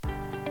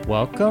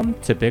Welcome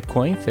to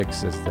Bitcoin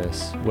Fixes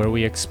This, where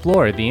we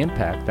explore the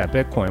impact that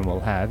Bitcoin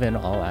will have in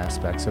all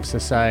aspects of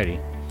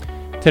society.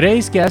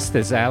 Today's guest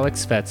is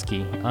Alex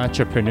Svetski,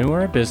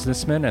 entrepreneur,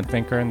 businessman, and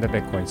thinker in the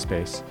Bitcoin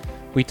space.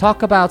 We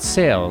talk about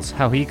sales,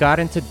 how he got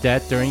into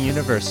debt during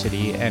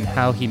university, and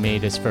how he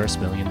made his first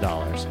 $1 million.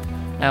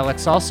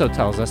 Alex also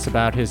tells us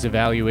about his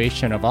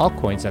evaluation of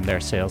altcoins and their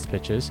sales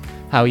pitches,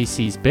 how he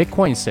sees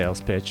Bitcoin's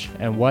sales pitch,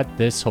 and what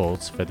this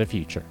holds for the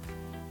future.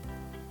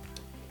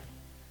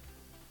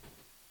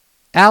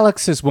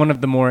 Alex is one of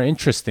the more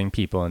interesting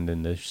people in the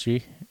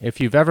industry. If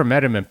you've ever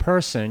met him in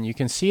person, you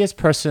can see his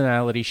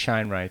personality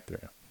shine right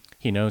through.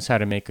 He knows how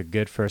to make a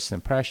good first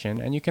impression,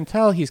 and you can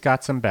tell he's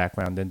got some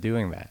background in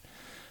doing that.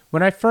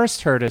 When I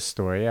first heard his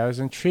story, I was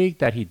intrigued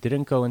that he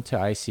didn't go into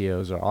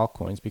ICOs or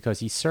altcoins because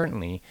he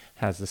certainly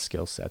has the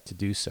skill set to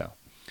do so.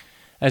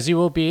 As you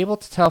will be able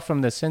to tell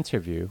from this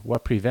interview,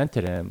 what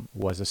prevented him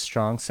was a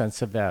strong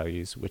sense of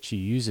values, which he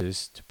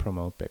uses to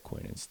promote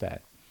Bitcoin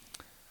instead.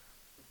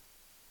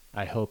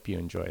 I hope you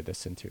enjoy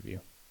this interview.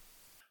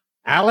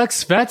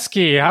 Alex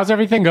Svetski, how's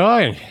everything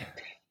going?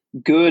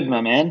 Good, my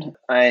man.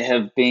 I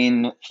have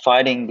been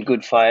fighting the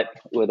good fight,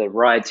 whether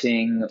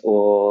writing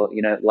or,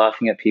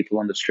 laughing at people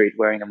on the street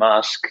wearing a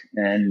mask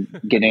and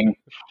getting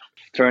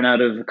thrown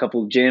out of a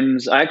couple of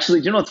gyms. Do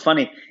you know what's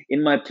funny?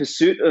 In my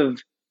pursuit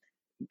of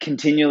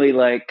continually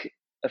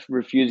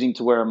refusing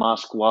to wear a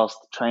mask whilst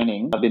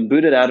training, I've been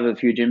booted out of a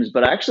few gyms,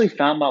 but I actually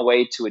found my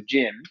way to a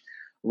gym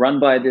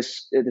run by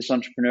this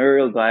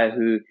entrepreneurial guy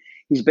who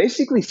he's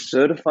basically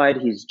certified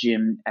his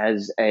gym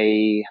as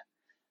a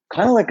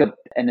kind of like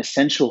an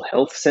essential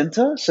health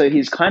center. So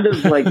he's kind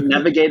of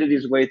navigated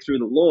his way through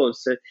the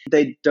laws. So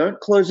they don't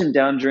close him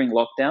down during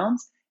lockdowns,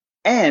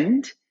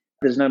 and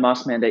there's no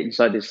mask mandate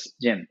inside this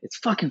gym. It's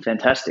fucking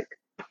fantastic.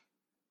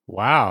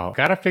 Wow.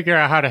 Got to figure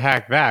out how to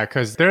hack that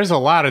because there's a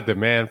lot of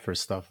demand for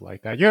stuff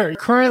like that. You're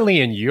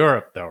currently in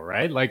Europe though,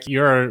 right? Like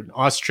you're an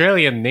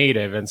Australian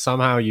native and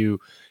somehow you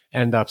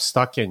end up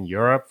stuck in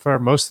Europe for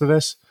most of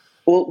this?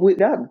 Well,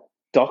 without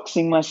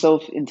doxing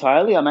myself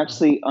entirely, I'm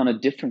actually on a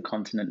different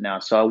continent now.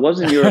 So I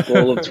was in Europe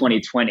all of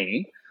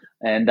 2020,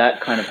 and that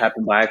kind of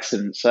happened by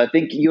accident. So I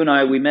think you and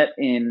I,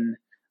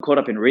 caught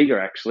up in Riga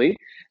actually.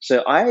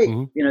 So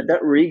that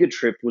Riga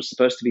trip was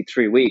supposed to be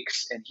 3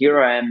 weeks, and here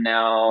I am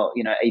now,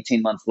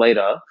 18 months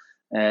later,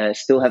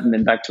 still haven't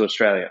been back to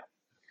Australia.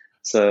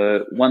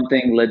 So one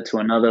thing led to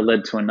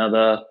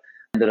another.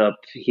 Ended up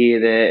here,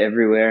 there,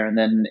 everywhere. And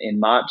then in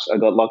March, I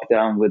got locked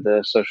down with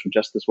a social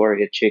justice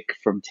warrior chick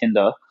from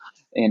Tinder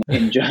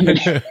in Germany.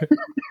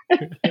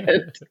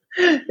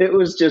 It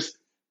was just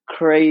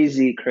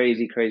crazy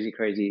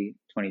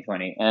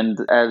 2020. And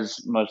as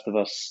most of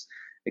us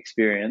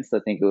experienced, I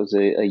think it was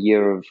a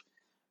year of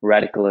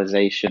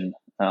radicalization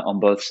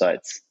on both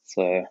sides.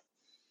 So,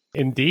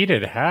 indeed,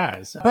 it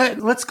has. But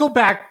let's go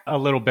back a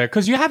little bit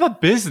because you have a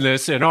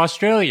business in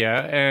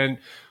Australia and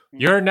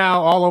you're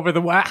now all over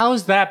the world.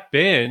 How's that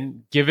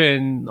been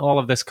given all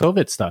of this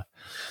COVID stuff?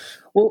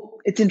 Well,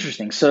 it's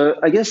interesting. So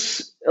I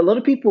guess a lot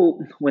of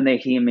people, when they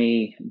hear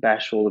me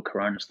bash all the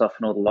Corona stuff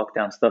and all the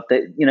lockdown stuff,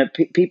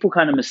 people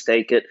kind of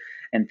mistake it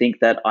and think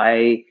that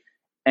I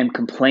am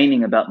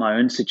complaining about my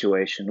own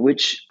situation,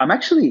 which I'm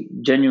actually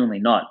genuinely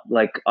not.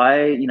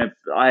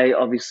 I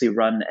obviously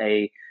run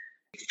a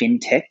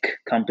fintech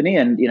company,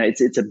 and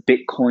it's a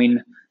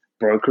Bitcoin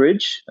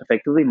brokerage,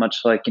 effectively,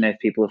 much like if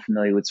people are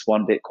familiar with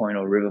Swan Bitcoin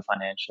or River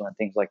Financial and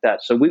things like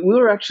that. So we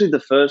were actually the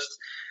first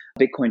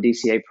Bitcoin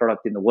DCA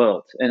product in the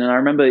world. And I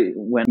remember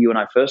when you and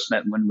I first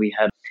met, when we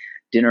had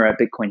dinner at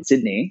Bitcoin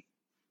Sydney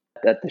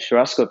at the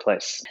Churrasco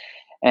place.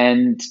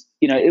 And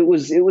it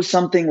was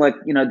something like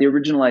the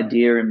original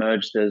idea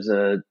emerged as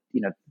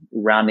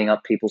rounding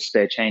up people's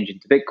spare change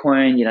into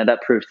Bitcoin.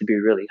 That proved to be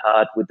really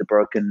hard with the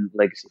broken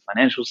legacy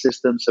financial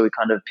system. So we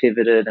kind of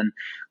pivoted and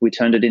we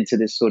turned it into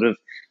this sort of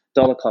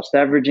dollar cost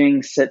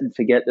averaging, set and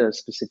forget a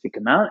specific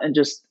amount and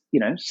just,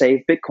 save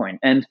Bitcoin.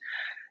 And,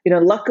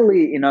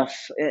 luckily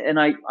enough, and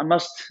I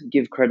must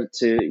give credit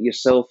to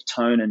yourself,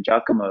 Tone, and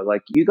Giacomo,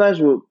 you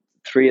guys were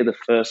three of the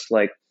first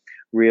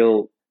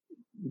real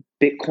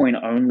Bitcoin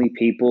only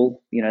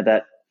people,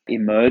 that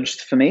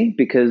emerged for me,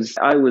 because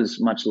I was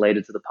much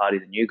later to the party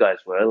than you guys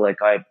were.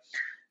 I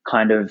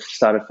kind of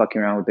started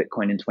fucking around with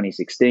Bitcoin in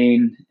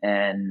 2016,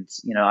 and,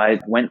 I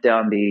went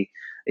down the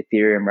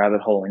Ethereum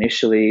rabbit hole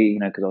initially,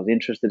 because I was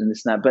interested in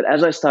this and that. But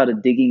as I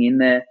started digging in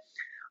there,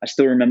 I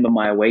still remember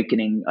my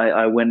awakening.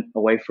 I went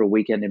away for a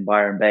weekend in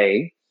Byron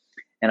Bay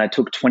and I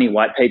took 20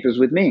 white papers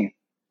with me.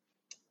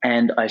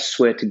 And I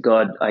swear to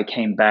God, I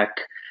came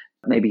back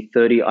maybe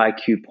 30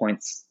 IQ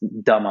points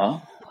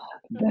dumber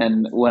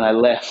than when I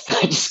left.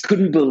 I just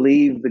couldn't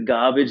believe the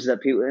garbage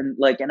that people,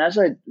 and as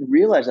I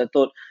realized, I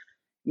thought,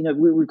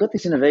 we've got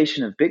this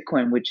innovation of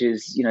Bitcoin, which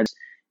is,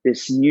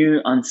 this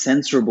new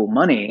uncensorable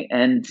money.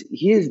 And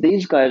here's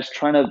these guys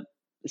trying to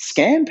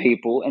scam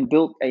people and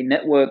built a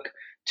network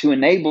to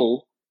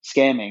enable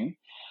scamming.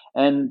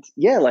 And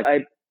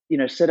I,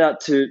 set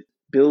out to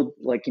build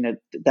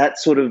that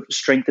sort of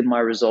strengthened my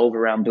resolve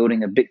around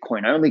building a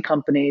Bitcoin only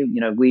company.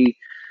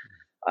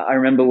 I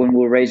remember when we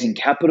were raising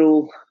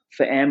capital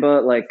for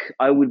Amber, like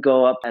I would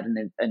go up at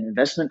an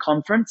investment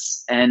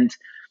conference and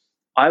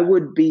I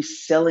would be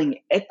selling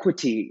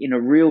equity in a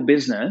real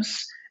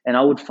business, and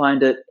I would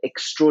find it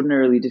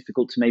extraordinarily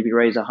difficult to maybe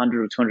raise $100,000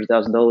 or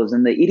 $200,000.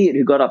 And the idiot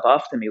who got up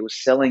after me was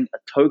selling a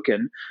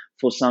token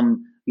for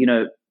some,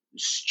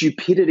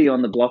 stupidity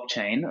on the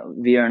blockchain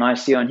via an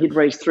ICO, and he'd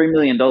raised $3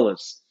 million.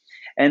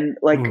 And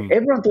like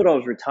everyone thought I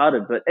was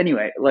retarded, but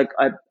anyway, like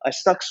I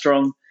stuck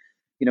strong.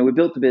 We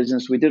built the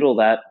business, we did all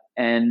that,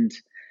 and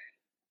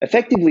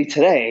effectively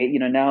today,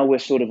 now we're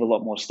sort of a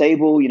lot more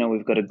stable.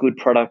 We've got a good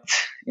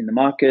product in the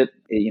market.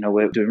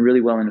 We're doing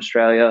really well in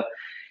Australia.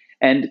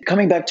 And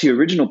coming back to your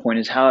original point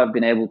is how I've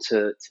been able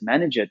to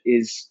manage it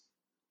is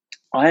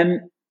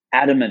I'm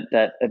adamant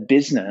that a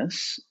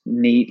business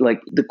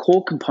the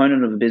core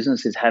component of a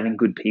business is having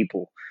good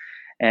people.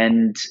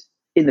 And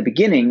in the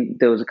beginning,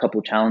 there was a couple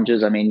of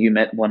challenges. I mean, you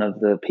met one of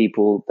the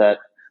people that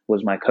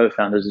was my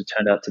co-founders who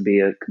turned out to be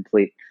a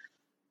complete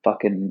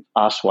fucking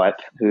asswipe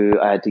who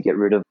I had to get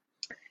rid of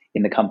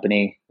in the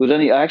company.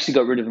 I actually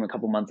got rid of him a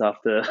couple months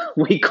after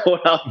we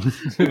caught up,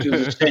 which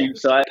was a shame.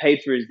 So I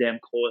paid for his damn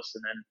course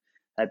and then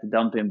had to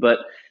dump him. But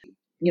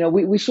we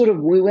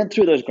went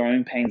through those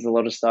growing pains a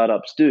lot of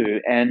startups do,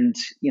 and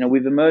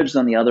we've emerged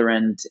on the other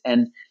end.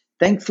 And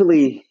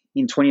thankfully,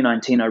 in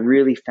 2019, I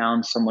really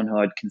found someone who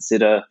I'd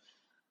consider,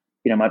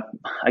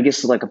 I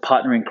guess like a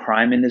partner in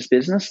crime in this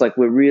business. Like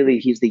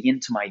he's the yin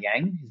to my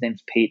yang. His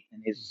name's Pete,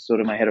 and he's sort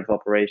of my head of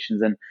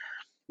operations. And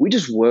we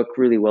just work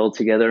really well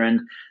together.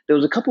 And there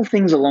was a couple of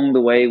things along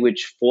the way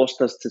which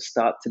forced us to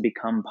start to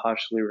become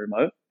partially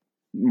remote.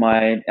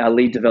 Our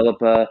lead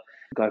developer,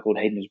 a guy called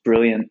Hayden, is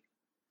brilliant.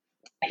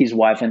 His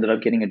wife ended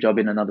up getting a job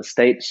in another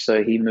state,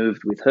 so he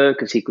moved with her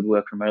because he could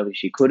work remotely.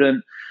 She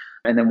couldn't.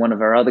 And then one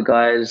of our other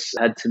guys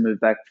had to move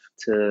back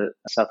to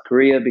South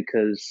Korea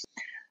because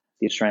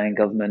the Australian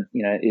government,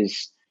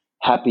 is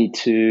happy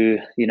to,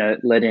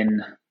 let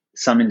in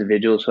some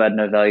individuals who had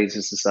no value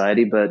to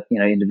society, but,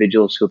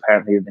 individuals who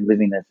apparently have been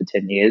living there for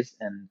 10 years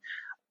and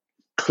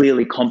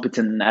clearly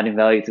competent and adding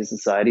value to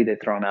society, they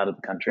throw them out of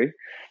the country.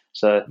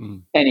 So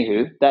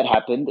anywho, that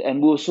happened,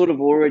 and we were sort of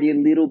already a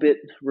little bit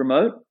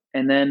remote.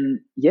 And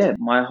then,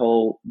 my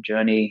whole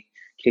journey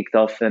kicked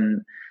off,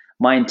 and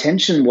my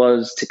intention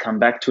was to come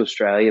back to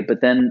Australia, but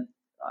then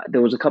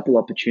there was a couple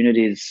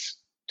opportunities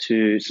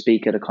to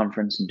speak at a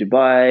conference in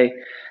Dubai,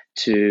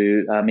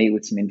 to meet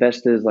with some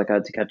investors. Like I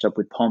had to catch up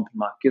with Pomp and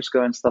Mark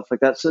Yusko and stuff like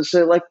that. So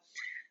like,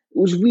 it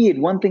was weird.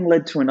 One thing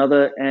led to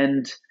another,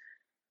 and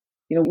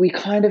we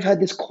kind of had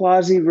this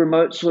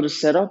quasi-remote sort of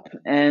setup,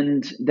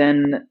 and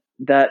then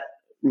that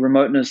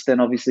remoteness then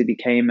obviously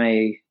became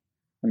a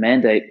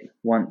mandate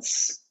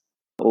once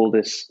all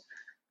this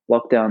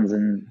lockdowns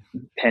and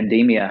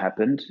pandemia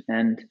happened.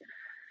 And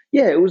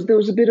there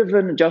was a bit of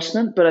an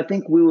adjustment, but I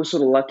think we were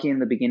sort of lucky in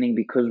the beginning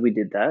because we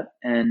did that.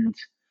 And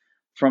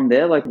from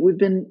there, like we've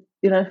been,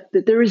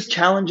 there is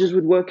challenges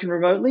with working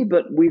remotely,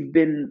 but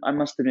I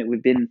must admit,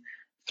 we've been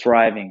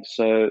thriving.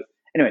 So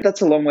anyway,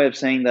 that's a long way of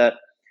saying that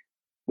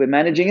we're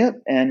managing it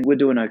and we're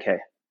doing okay.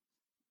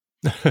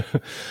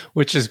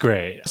 Which is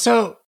great.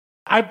 So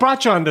I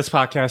brought you on this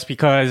podcast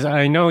because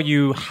I know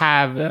you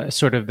have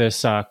sort of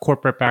this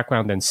corporate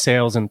background in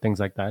sales and things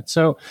like that.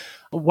 So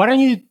why don't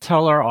you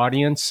tell our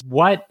audience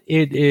what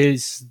it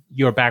is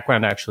your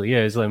background actually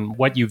is and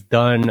what you've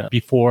done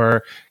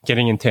before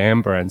getting into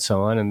Amber and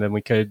so on, and then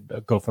we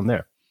could go from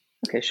there.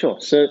 Okay,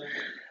 sure. So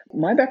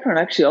my background,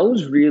 actually, I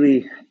was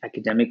really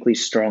academically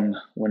strong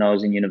when I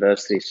was in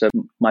university. So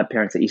my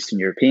parents are Eastern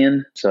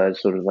European, so I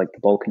was sort of like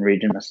the Balkan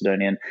region,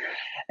 Macedonian.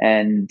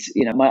 And,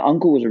 my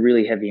uncle was a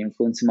really heavy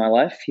influence in my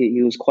life.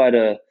 He was quite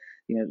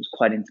was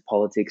quite into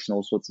politics and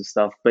all sorts of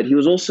stuff, but he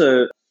was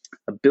also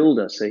a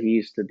builder. So he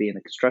used to be in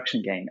the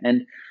construction game.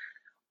 And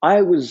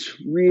I was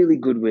really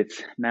good with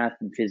math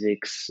and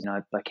physics.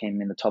 I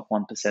came in the top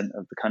 1%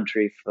 of the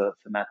country for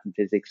math and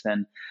physics.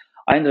 And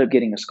I ended up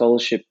getting a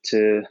scholarship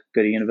to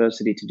go to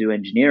university to do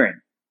engineering.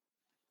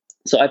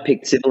 So I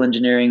picked civil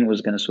engineering,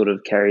 was going to sort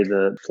of carry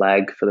the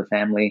flag for the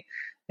family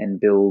and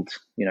build,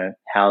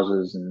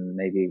 houses, and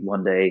maybe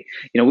one day,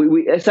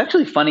 it's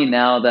actually funny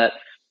now that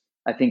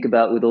I think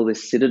about with all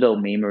this Citadel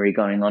memery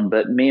going on,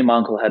 but me and my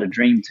uncle had a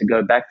dream to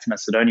go back to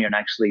Macedonia and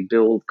actually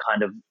build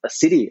kind of a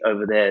city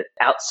over there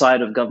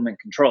outside of government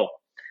control.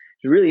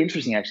 It's really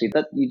interesting, actually,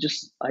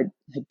 I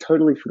had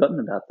totally forgotten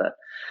about that.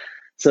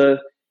 So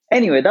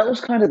anyway, that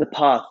was kind of the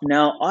path.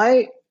 Now,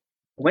 I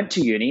went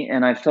to uni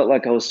and I felt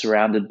like I was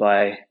surrounded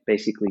by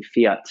basically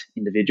fiat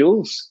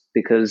individuals,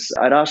 because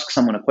I'd ask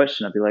someone a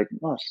question. I'd be like,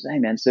 oh, hey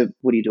man, so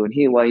what are you doing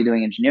here? Why are you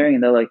doing engineering?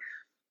 And they're like,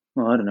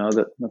 oh, I don't know, I've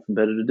got nothing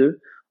better to do.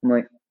 I'm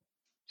like,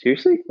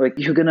 seriously? Like,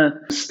 you're going to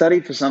study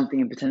for something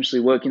and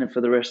potentially work in it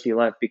for the rest of your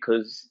life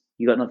because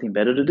you got nothing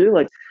better to do?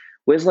 Like,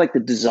 where's like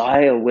the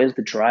desire? Where's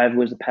the drive?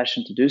 Where's the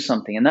passion to do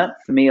something? And that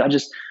for me,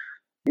 it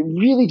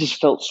really just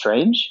felt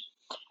strange.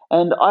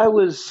 And I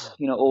was,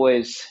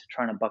 always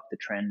trying to buck the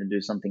trend and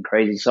do something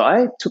crazy. So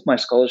I took my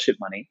scholarship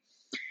money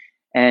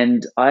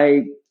and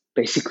I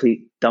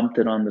basically dumped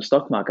it on the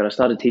stock market. I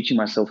started teaching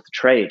myself to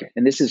trade.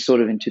 And this is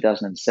sort of in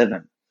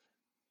 2007.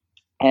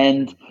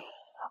 And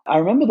I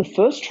remember the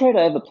first trade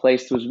I ever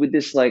placed was with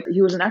this, like,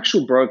 he was an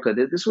actual broker.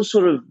 This was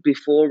sort of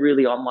before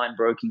really online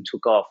broking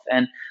took off.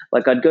 And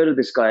like, I'd go to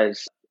this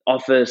guy's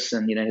office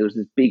and, he was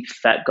this big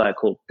fat guy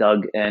called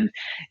Doug. And,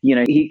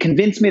 he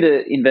convinced me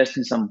to invest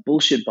in some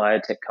bullshit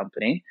biotech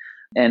company.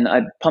 And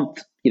I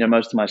pumped,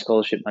 most of my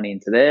scholarship money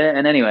into there.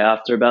 And anyway,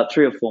 after about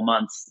 3 or 4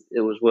 months,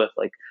 it was worth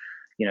like,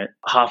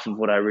 half of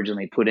what I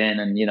originally put in.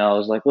 And, I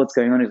was like, what's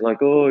going on? He's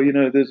like, oh,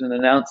 there's an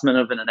announcement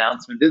of an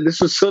announcement. This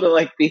was sort of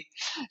like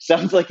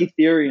sounds like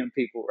Ethereum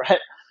people, right?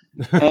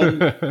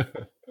 And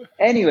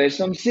anyway,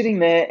 so I'm sitting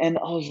there and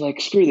I was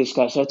like, screw this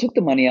guy. So I took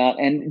the money out.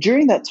 And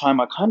during that time,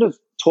 I kind of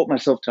taught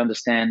myself to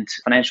understand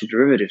financial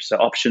derivatives, so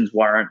options,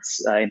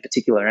 warrants in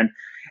particular. And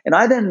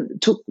I then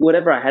took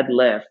whatever I had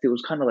left. It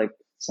was kind of like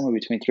somewhere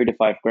between 3 to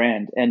 5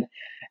 grand. And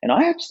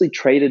I actually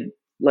traded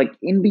like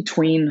in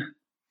between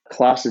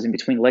classes, in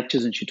between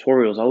lectures and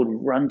tutorials. I would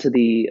run to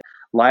the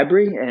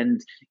library and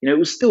it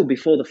was still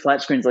before the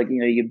flat screens, like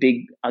your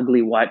big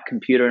ugly white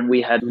computer, and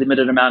we had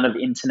limited amount of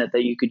internet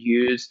that you could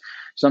use.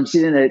 So I'm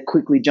sitting there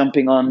quickly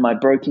jumping on my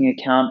broking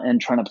account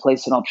and trying to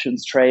place an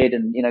options trade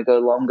and go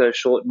long, go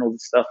short and all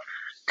this stuff.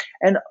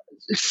 And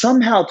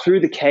somehow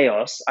through the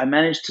chaos I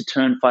managed to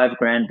turn 5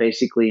 grand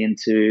basically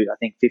into I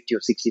think $50,000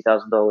 or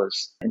 $60,000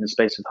 in the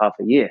space of half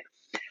a year.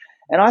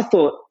 And I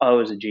thought I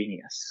was a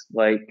genius.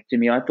 Like,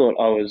 Jimmy, I thought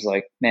I was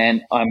like,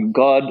 man, I'm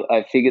God.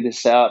 I figured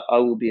this out. I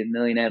will be a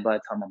millionaire by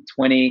the time I'm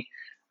 20.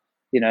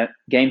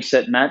 Game,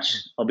 set, match.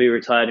 I'll be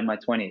retired in my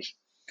 20s.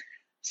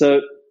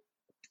 So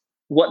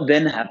what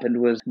then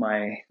happened was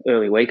my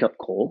early wake-up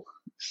call.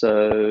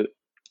 So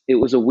it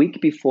was a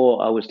week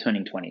before I was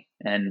turning 20.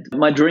 And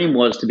my dream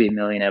was to be a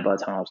millionaire by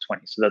the time I was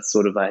 20. So that's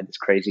sort of, I had this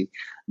crazy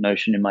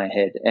notion in my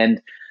head.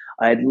 And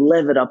I had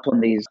levered up on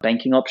these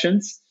banking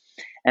options.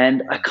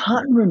 And I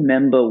can't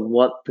remember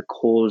what the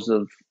cause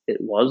of it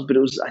was, but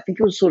I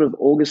think it was sort of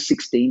August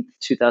 16th,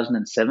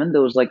 2007.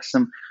 There was like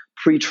some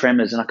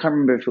pre-tremors, and I can't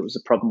remember if it was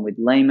a problem with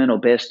Lehman or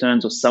Bear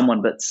Stearns or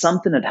someone, but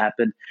something had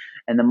happened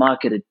and the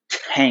market had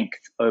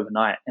tanked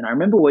overnight. And I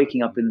remember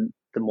waking up in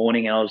the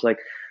morning and I was like,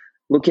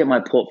 looking at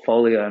my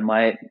portfolio and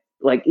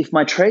if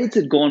my trades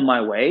had gone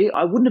my way,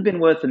 I wouldn't have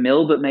been worth $1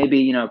 million, but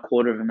maybe,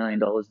 $250,000 in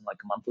like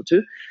a month or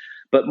two.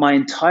 But my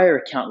entire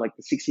account, like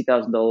the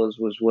 $60,000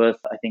 was worth,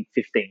 I think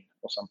 15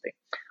 or something.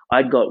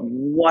 I got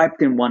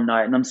wiped in one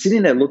night and I'm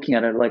sitting there looking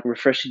at it, like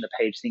refreshing the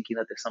page, thinking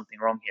that there's something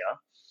wrong here.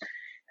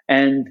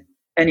 And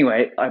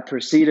anyway, I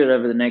proceeded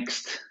over the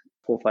next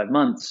 4 or 5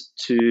 months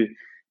to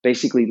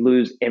basically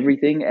lose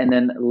everything and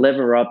then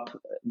lever up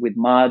with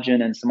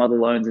margin and some other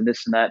loans and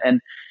this and that. And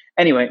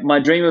anyway, my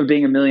dream of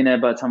being a millionaire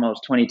by the time I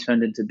was 20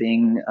 turned into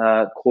being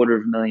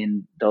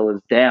 $250,000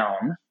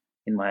 down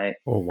in my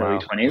early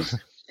 20s.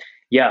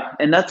 Yeah.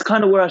 And that's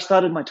kind of where I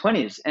started my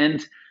 20s.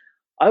 And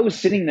I was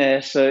sitting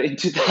there, so in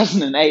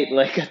 2008,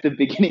 like at the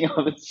beginning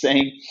of it,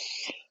 saying,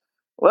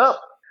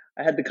 well,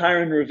 I had the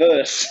car in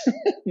reverse,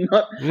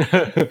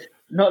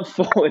 not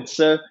forward.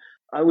 So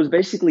I was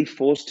basically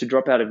forced to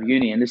drop out of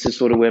uni. And this is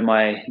sort of where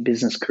my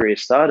business career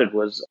started.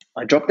 Was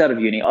I dropped out of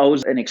uni. I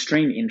was an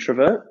extreme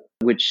introvert,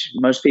 which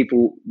most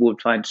people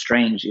would find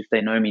strange if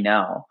they know me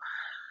now.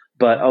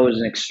 But I was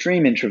an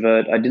extreme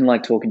introvert. I didn't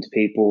like talking to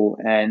people.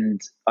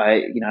 And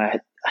I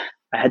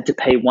had to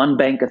pay one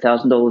bank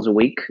 $1,000 a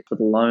week for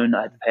the loan.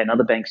 I had to pay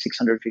another bank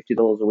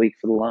 $650 a week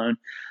for the loan.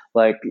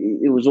 Like,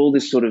 it was all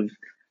this sort of,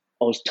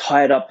 I was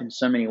tied up in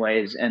so many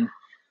ways. And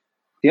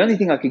the only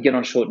thing I could get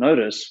on short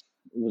notice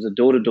was a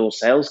door-to-door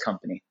sales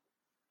company.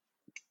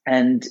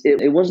 And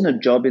it wasn't a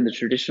job in the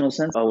traditional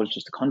sense. I was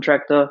just a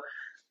contractor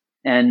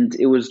and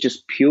it was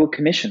just pure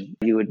commission.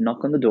 You would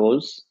knock on the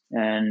doors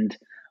and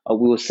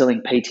we were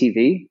selling pay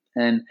TV.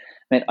 And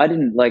man, I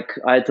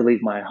had to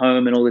leave my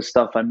home and all this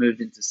stuff. I moved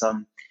into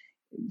some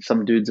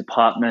dude's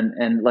apartment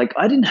and like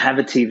I didn't have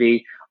a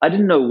TV. I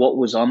didn't know what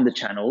was on the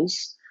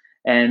channels.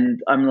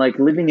 And I'm like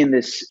living in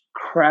this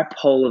crap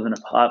hole of an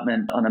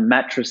apartment on a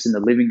mattress in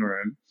the living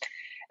room.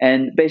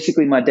 And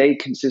basically my day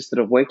consisted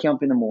of waking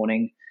up in the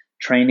morning,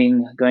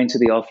 training, going to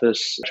the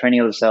office,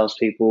 training other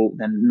salespeople,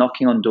 then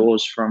knocking on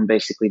doors from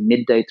basically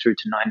midday through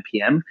to 9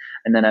 p.m.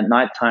 And then at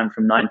nighttime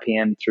from 9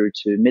 p.m. through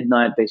to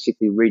midnight,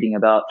 basically reading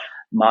about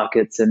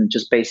markets and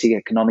just basic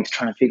economics,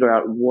 trying to figure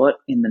out what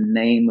in the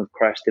name of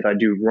Christ did I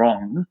do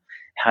wrong?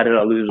 How did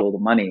I lose all the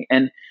money?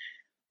 And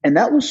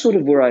that was sort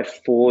of where I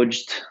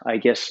forged, I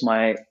guess,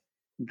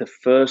 the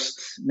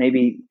first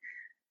maybe,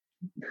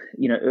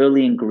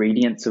 early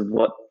ingredients of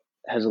what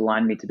has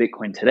aligned me to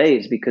Bitcoin today,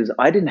 is because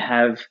I didn't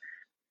have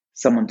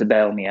someone to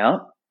bail me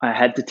out. I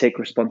had to take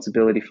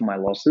responsibility for my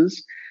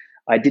losses.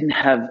 I didn't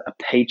have a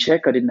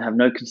paycheck. I didn't have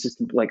no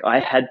consistent, I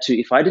had to,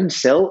 if I didn't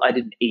sell, I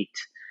didn't eat.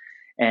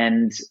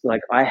 And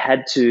I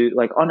had to,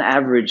 on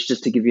average,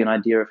 just to give you an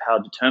idea of how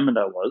determined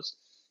I was,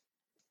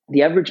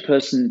 the average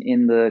person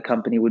in the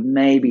company would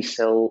maybe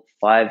sell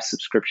 5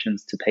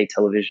 subscriptions to pay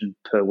television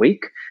per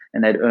week,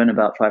 and they'd earn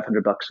about $500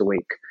 a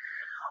week.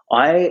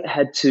 I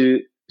had to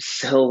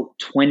sell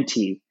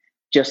 20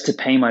 just to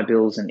pay my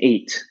bills and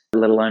eat,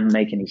 let alone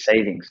make any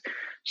savings.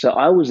 So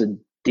I was a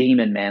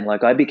demon, man.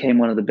 Like I became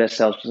one of the best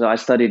sales. So I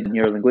studied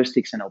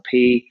neurolinguistics,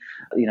 NLP,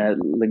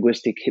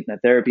 linguistic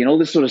hypnotherapy and all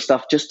this sort of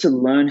stuff just to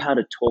learn how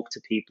to talk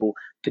to people,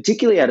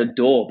 particularly at a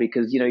door,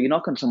 because, you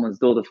knock on someone's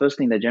door, the first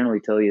thing they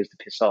generally tell you is to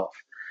piss off.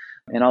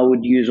 And I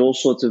would use all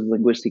sorts of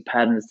linguistic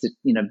patterns to,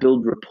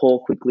 build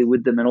rapport quickly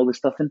with them and all this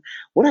stuff. And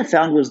what I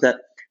found was that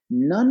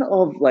none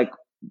of like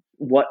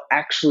what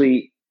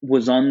actually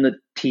was on the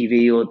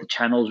TV or the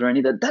channels or any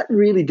of that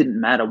really didn't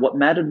matter. What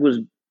mattered was,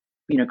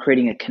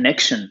 creating a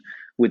connection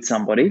with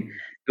somebody,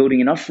 building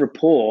enough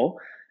rapport.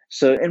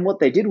 So, and what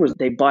they did was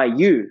they buy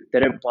you, they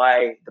don't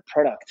buy the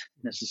product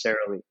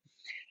necessarily.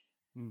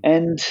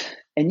 And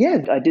yeah,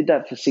 I did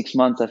that for 6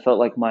 months. I felt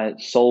like my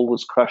soul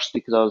was crushed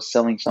because I was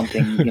selling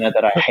something,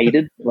 that I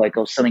hated. Like I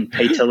was selling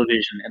pay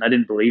television and I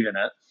didn't believe in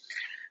it.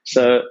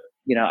 So,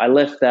 I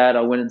left that.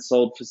 I went and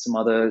sold for some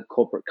other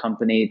corporate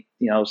company.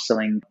 I was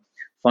selling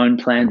phone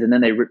plans and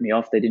then they ripped me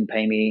off. They didn't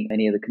pay me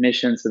any of the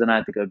commissions. So then I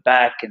had to go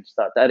back and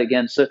start that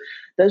again. So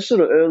those sort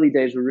of early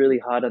days were really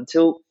hard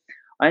until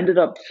I ended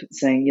up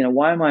saying,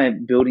 why am I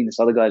building this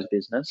other guy's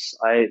business?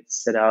 I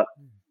set up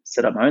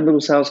my own little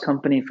sales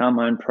company, found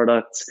my own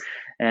products,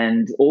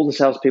 and all the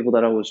salespeople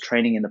that I was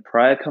training in the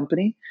prior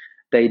company,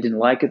 they didn't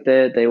like it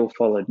there. They all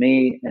followed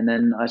me. And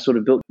then I sort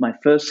of built my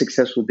first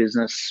successful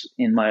business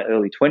in my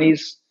early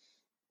 20s.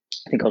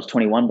 I think I was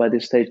 21 by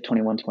this stage,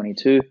 21,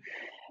 22.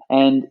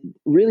 And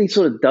really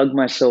sort of dug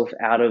myself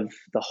out of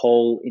the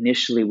hole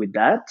initially with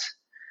that.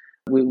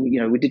 We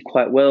did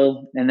quite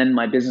well. And then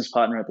my business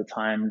partner at the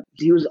time,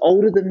 he was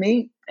older than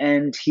me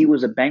and he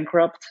was a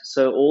bankrupt.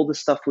 So all the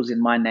stuff was in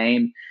my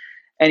name.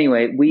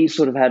 Anyway, we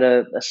sort of had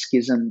a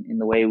schism in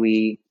the way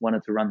we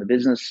wanted to run the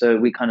business. So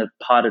we kind of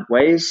parted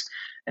ways.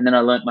 And then I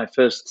learned my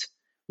first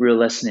real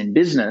lesson in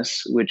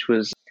business, which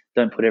was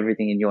don't put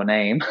everything in your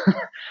name.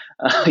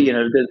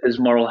 There's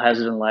moral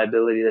hazard and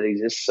liability that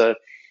exists. So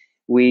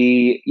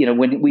we,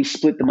 when we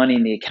split the money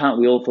in the account,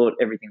 we all thought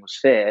everything was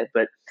fair,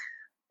 but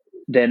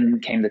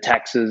then came the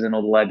taxes and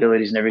all the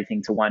liabilities and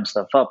everything to wind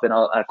stuff up. And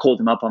I called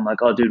him up. I'm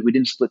like, oh, dude, we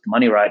didn't split the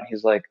money right. And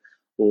he's like,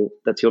 well,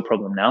 that's your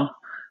problem now.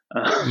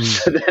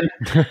 So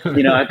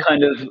then, I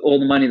kind of, all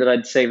the money that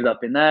I'd saved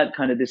up in that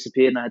kind of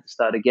disappeared and I had to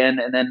start again.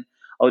 And then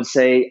I would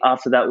say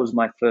after that was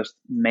my first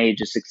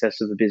major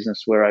success of a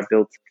business where I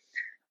built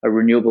a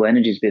renewable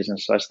energies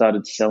business. So I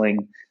started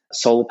selling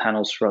solar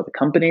panels for other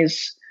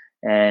companies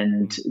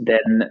and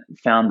then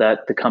found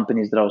that the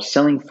companies that I was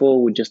selling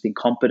for were just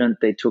incompetent.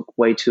 They took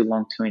way too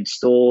long to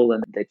install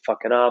and they'd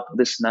fuck it up,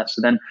 this and that.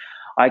 So then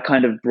I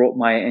kind of brought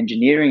my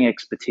engineering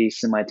expertise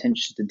and my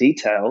attention to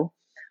detail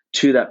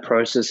to that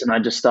process. And I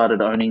just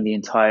started owning the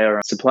entire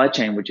supply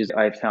chain, which is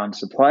I found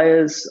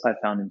suppliers, I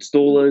found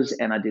installers,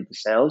 and I did the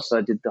sales. So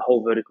I did the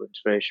whole vertical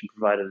integration,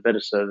 provided a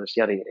better service,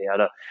 yada, yada,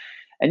 yada.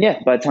 And yeah,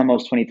 by the time I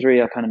was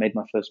 23, I kind of made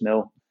my first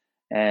mill.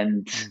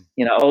 And,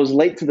 I was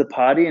late to the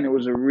party and it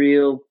was a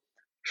real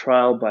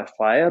trial by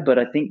fire. But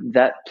I think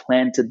that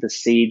planted the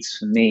seeds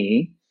for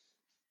me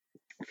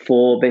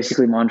for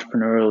basically my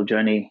entrepreneurial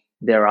journey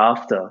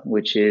thereafter,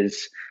 which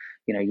is,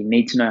 you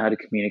need to know how to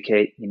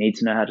communicate, you need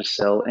to know how to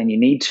sell, and you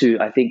need to,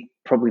 I think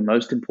probably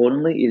most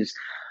importantly, is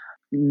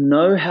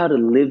know how to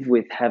live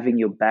with having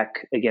your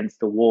back against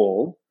the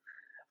wall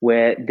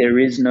where there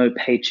is no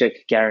paycheck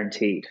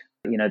guaranteed.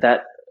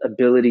 That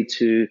ability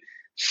to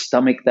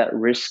stomach that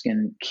risk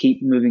and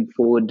keep moving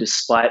forward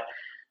despite,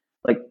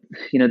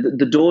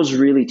 the doors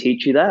really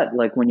teach you that.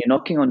 Like when you're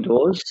knocking on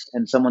doors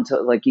and someone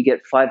you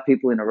get 5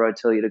 people in a row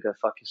tell you to go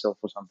fuck yourself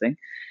or something,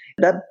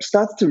 that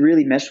starts to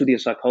really mess with your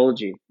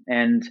psychology.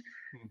 And,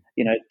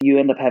 you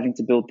end up having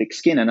to build thick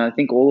skin. And I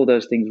think all of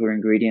those things were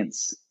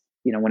ingredients,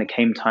 when it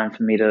came time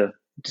for me to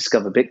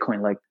discover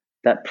Bitcoin, like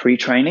that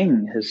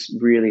pre-training has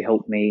really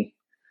helped me,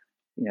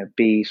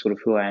 be sort of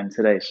who I am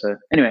today. So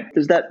anyway,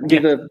 does that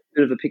give a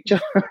bit of a picture?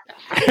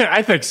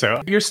 I think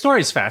so. Your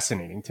story is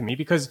fascinating to me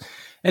because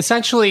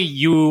essentially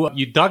you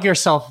dug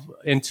yourself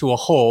into a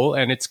hole,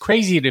 and it's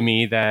crazy to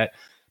me that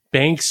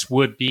banks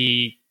would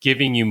be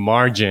giving you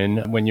margin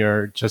when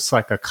you're just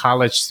like a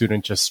college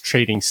student just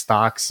trading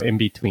stocks in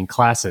between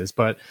classes.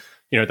 But,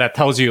 that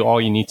tells you all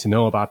you need to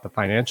know about the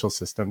financial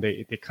system.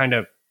 They kind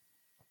of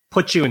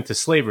put you into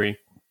slavery.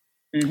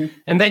 Mm-hmm.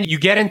 And then you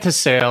get into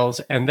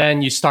sales and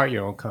then you start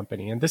your own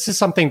company. And this is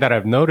something that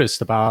I've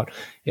noticed about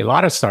a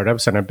lot of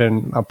startups. And I've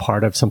been a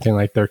part of something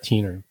like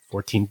 13 or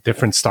 14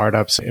 different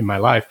startups in my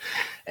life.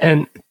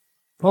 And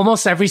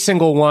almost every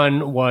single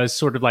one was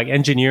sort of like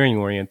engineering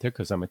oriented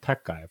because I'm a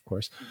tech guy, of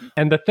course. Mm-hmm.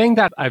 And the thing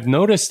that I've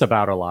noticed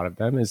about a lot of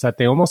them is that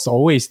they almost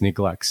always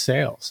neglect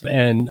sales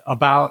and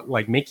about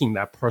like making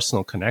that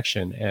personal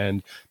connection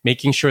and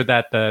making sure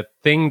that the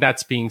thing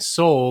that's being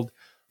sold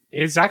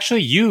is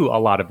actually you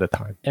a lot of the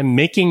time, and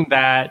making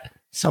that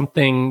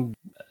something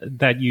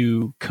that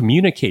you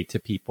communicate to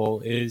people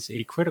is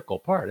a critical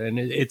part. And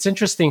it's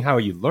interesting how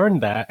you learn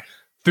that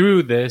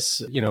through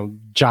this,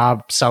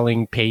 job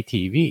selling pay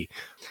TV.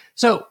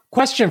 So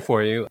question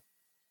for you,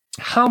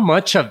 how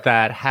much of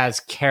that has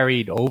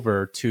carried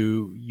over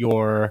to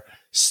your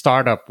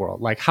startup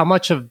world? Like, how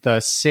much of the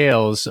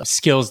sales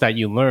skills that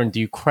you learned do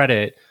you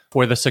credit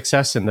for the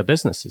success in the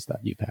businesses that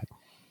you've had?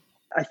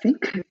 I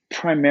think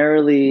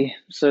primarily,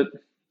 so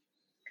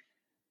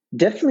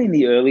definitely in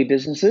the early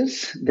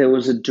businesses, there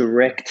was a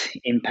direct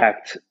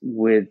impact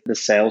with the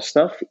sales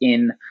stuff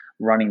in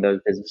running those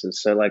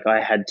businesses. So like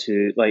I had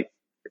to, like,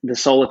 the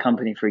solar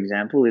company, for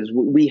example, is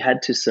we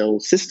had to sell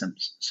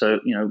systems. So,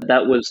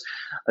 that was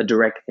a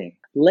direct thing.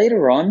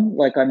 Later on,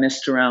 like I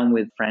messed around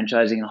with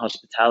franchising and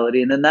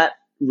hospitality, and then that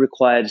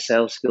required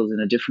sales skills in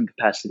a different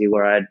capacity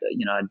where I'd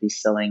be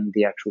selling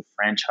the actual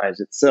franchise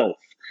itself.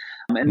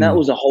 And that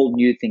was a whole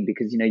new thing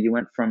because,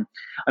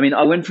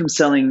 I went from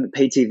selling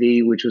pay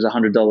TV, which was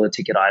 $100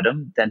 ticket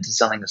item, then to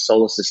selling a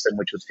solar system,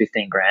 which was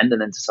 15 grand,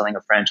 and then to selling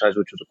a franchise,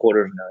 which was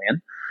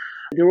 $250,000.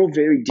 They're all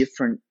very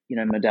different,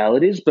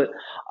 modalities. But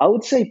I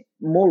would say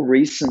more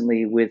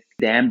recently with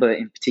Amber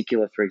in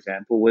particular, for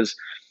example, was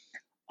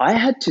I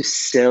had to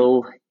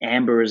sell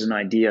Amber as an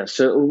idea.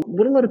 So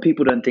what a lot of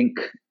people don't think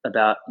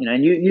about,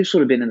 and you've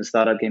sort of been in the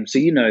startup game, so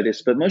you know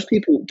this, but most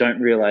people don't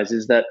realize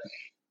is that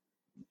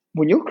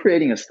when you're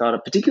creating a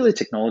startup, particularly a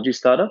technology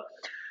startup,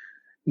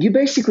 you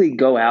basically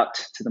go out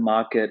to the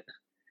market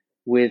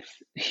with,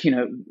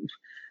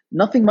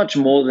 nothing much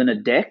more than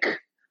a deck,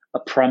 a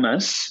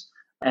promise,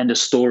 and a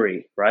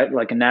story, right?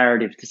 Like a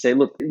narrative to say,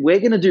 look, we're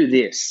going to do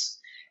this.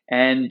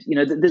 And,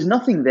 there's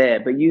nothing there,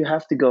 but you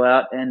have to go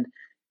out and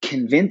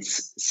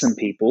convince some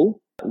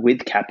people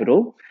with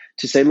capital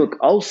to say, look,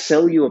 I'll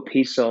sell you a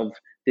piece of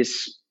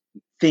this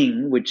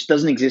thing, which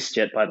doesn't exist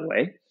yet, by the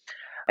way.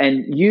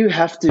 And you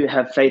have to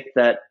have faith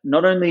that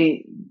not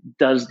only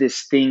does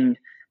this thing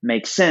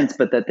make sense,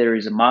 but that there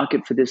is a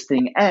market for this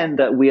thing and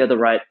that we are the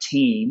right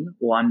team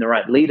or I'm the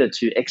right leader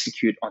to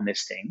execute on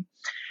this thing.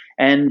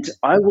 And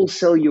I will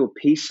sell you a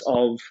piece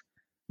of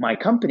my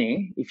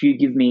company if you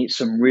give me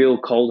some real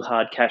cold,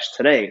 hard cash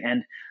today.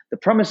 And the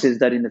promise is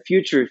that in the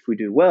future, if we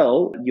do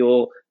well,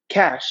 your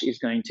cash is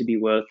going to be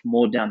worth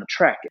more down the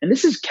track. And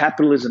this is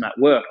capitalism at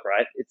work,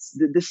 right?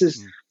 This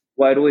is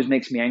why it always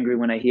makes me angry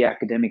when I hear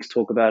academics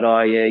talk about,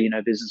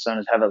 business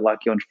owners have it like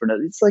your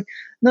entrepreneurs. It's like,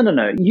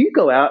 no. You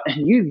go out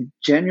and you've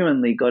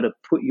genuinely got to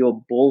put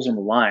your balls on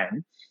the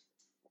line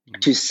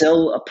to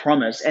sell a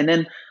promise. And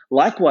then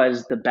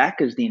likewise, the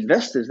backers, the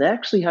investors, they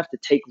actually have to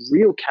take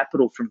real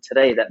capital from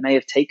today that may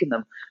have taken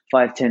them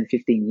 5, 10,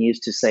 15 years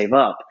to save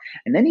up.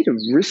 And they need to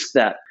risk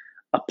that,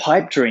 a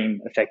pipe dream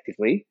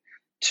effectively,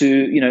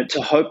 to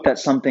hope that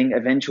something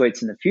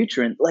eventuates in the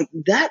future. And like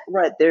that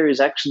right there is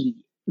actually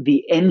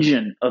the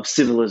engine of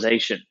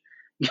civilization.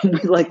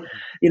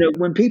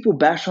 When people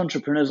bash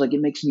entrepreneurs, like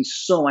it makes me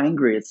so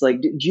angry. It's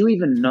like, do you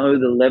even know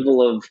the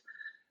level of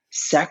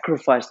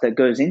sacrifice that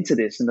goes into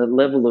this and the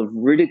level of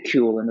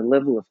ridicule and the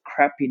level of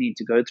crap you need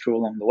to go through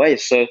along the way?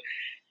 So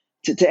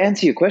to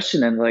answer your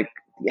question and like,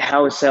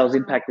 how has sales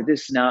impacted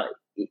this? Now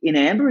in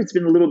Amber, it's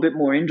been a little bit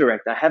more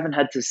indirect. I haven't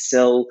had to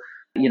sell,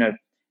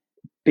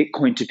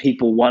 Bitcoin to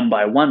people one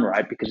by one,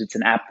 right? Because it's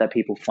an app that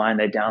people find,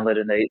 they download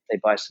and they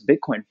buy some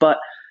Bitcoin. But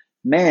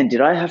man,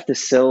 did I have to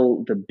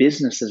sell the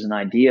business as an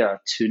idea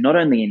to not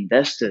only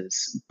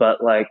investors, but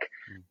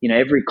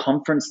every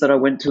conference that I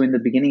went to in the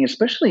beginning,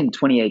 especially in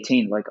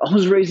 2018, like I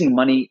was raising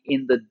money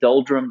in the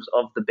doldrums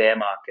of the bear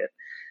market.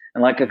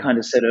 And like I kind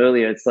of said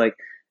earlier, it's like,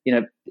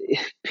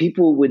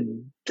 people with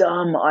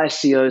dumb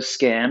ICO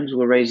scams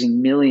were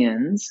raising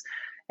millions.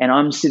 And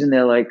I'm sitting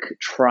there like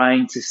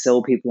trying to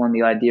sell people on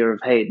the idea of,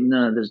 hey,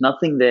 no, there's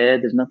nothing there.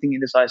 There's nothing in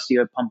this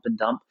ICO pump and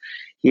dump.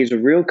 Here's a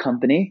real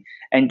company.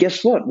 And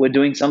guess what? We're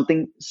doing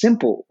something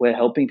simple. We're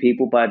helping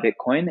people buy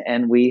Bitcoin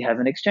and we have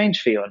an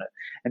exchange fee on it.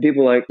 And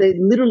people they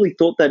literally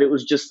thought that it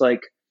was just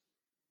like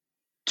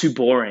too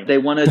boring. They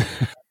wanted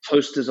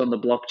posters on the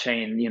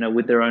blockchain,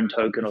 with their own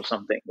token or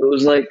something. It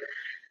was like,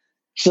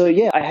 so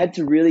yeah, I had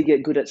to really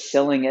get good at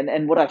selling.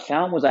 And what I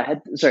found was I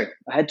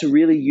had to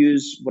really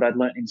use what I'd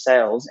learned in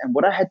sales. And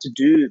what I had to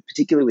do,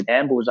 particularly with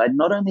Amber, was I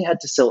not only had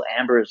to sell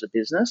Amber as a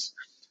business,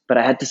 but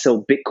I had to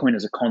sell Bitcoin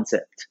as a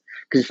concept.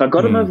 Because if I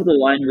got them over the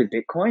line with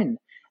Bitcoin,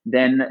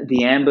 then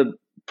the Amber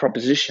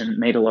proposition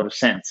made a lot of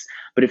sense.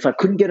 But if I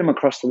couldn't get them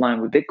across the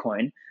line with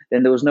Bitcoin,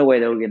 then there was no way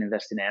they were going to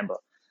invest in Amber.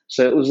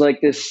 So it was like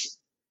this,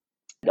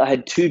 I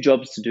had two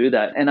jobs to do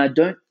that. And I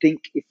don't think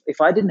if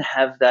I didn't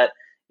have that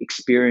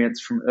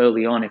experience from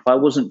early on, if I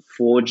wasn't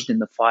forged in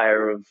the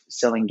fire of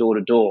selling door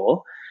to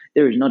door,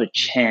 there is not a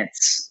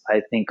chance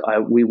I think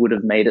we would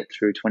have made it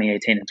through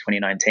 2018 and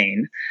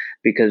 2019,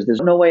 because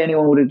there's no way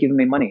anyone would have given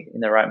me money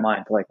in their right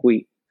mind. Like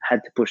we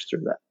had to push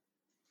through that.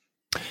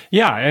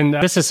 Yeah, and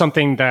this is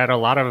something that a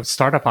lot of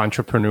startup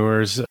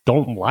entrepreneurs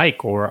don't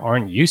like or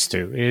aren't used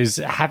to, is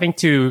having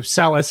to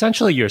sell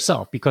essentially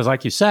yourself. Because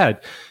like you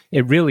said,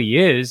 it really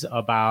is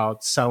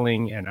about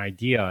selling an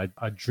idea,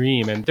 a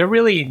dream. And they're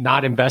really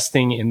not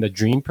investing in the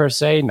dream per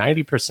se,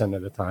 90%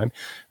 of the time,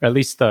 or at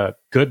least the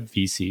good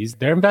VCs.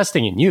 They're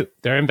investing in you.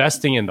 They're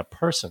investing in the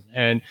person.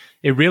 And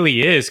it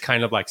really is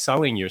kind of like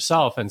selling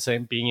yourself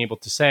and being able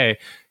to say,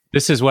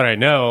 this is what I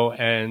know,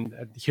 and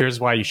here's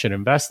why you should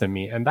invest in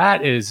me. And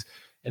that is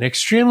an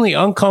extremely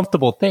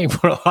uncomfortable thing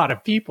for a lot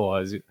of people,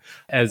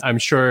 as I'm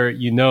sure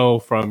you know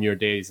from your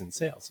days in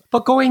sales.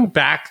 But going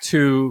back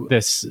to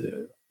this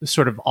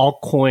sort of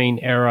altcoin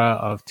era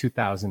of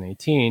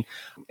 2018,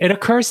 it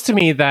occurs to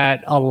me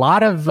that a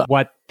lot of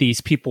what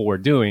these people were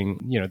doing,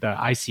 the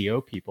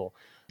ICO people,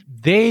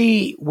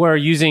 they were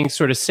using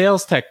sort of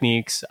sales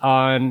techniques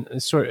on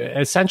sort of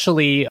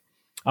essentially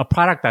a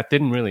product that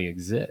didn't really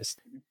exist.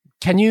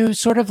 Can you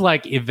sort of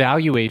like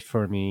evaluate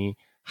for me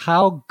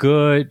how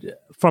good,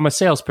 from a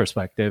sales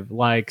perspective,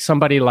 like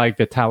somebody like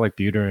Vitalik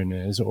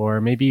Buterin is,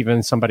 or maybe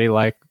even somebody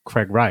like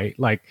Craig Wright,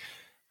 like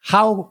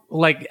how,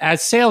 like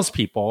as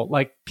salespeople,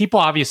 like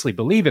people obviously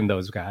believe in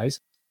those guys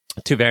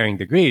to varying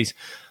degrees.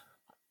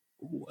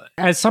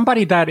 As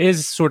somebody that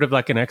is sort of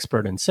like an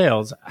expert in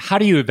sales, how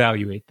do you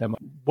evaluate them?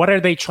 What are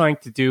they trying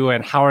to do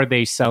and how are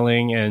they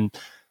selling? And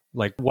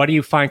like, what do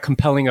you find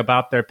compelling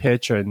about their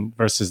pitch and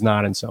versus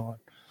not and so on?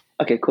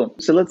 Okay, cool.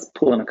 So let's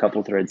pull in a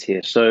couple threads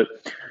here. So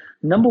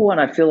number one,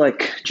 I feel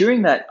like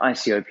during that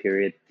ICO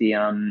period,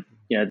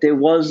 there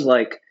was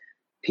like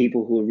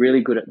people who were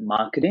really good at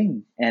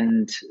marketing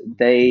and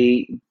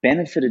they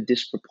benefited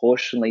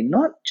disproportionately,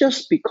 not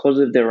just because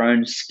of their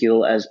own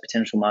skill as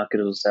potential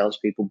marketers or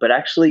salespeople, but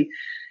actually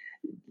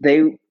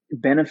they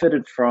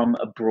benefited from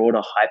a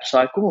broader hype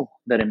cycle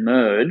that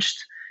emerged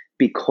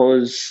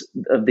because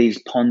of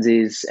these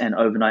Ponzi's and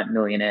overnight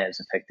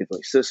millionaires, effectively.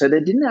 So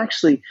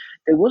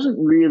there wasn't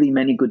really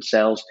many good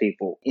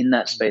salespeople in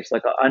that space.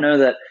 Like I know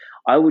that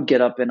I would get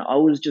up and I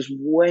was just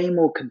way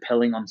more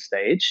compelling on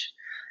stage,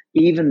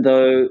 even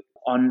though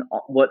on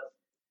what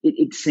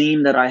it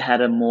seemed that I had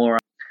a more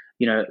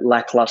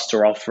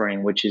lackluster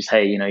offering, which is,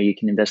 hey, you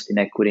can invest in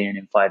equity and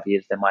in 5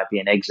 years there might be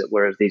an exit.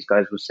 Whereas these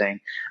guys were saying,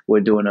 we're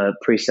doing a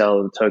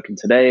pre-sale of the token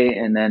today,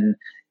 and then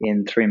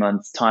in 3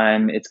 months'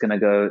 time, it's going to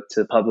go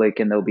to the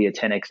public and there'll be a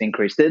 10x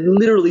increase. They're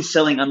literally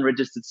selling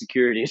unregistered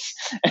securities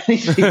and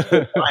these people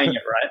are buying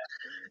it, right?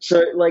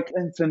 So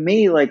and for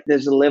me,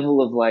 there's a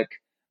level of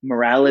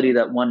morality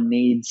that one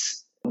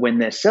needs when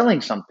they're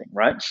selling something,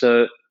 right?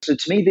 So to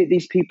me,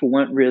 these people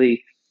weren't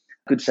really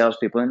good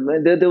salespeople.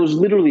 And there was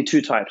literally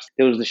two types.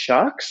 There was the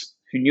sharks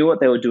who knew what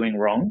they were doing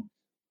wrong,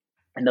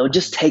 and they were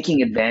just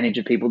taking advantage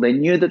of people. They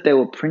knew that they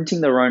were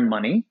printing their own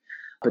money,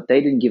 but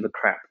they didn't give a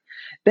crap.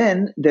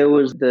 Then there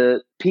was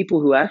the people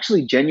who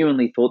actually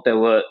genuinely thought they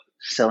were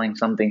selling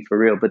something for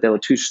real, but they were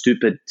too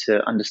stupid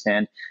to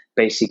understand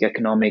basic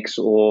economics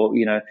or,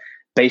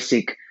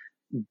 basic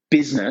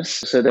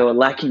business. So they were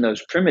lacking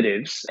those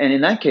primitives. And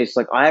in that case,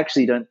 I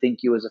actually don't think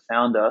you as a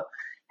founder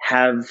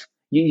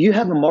you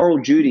have a moral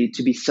duty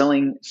to be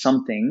selling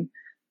something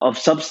of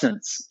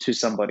substance to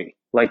somebody.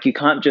 You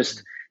can't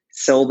just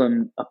sell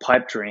them a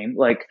pipe dream.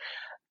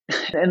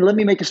 And let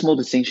me make a small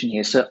distinction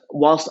here. So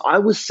whilst I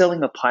was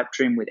selling a pipe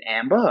dream with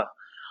Amber,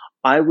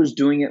 I was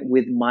doing it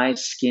with my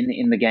skin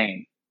in the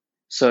game.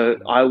 So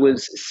I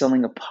was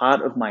selling a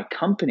part of my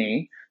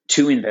company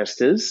to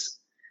investors,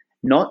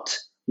 not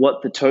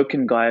what the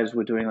token guys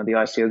were doing or the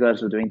ICO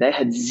guys were doing. They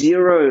had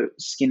zero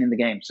skin in the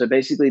game. So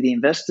basically the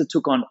investor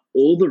took on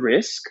all the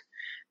risk,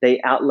 they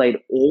outlaid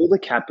all the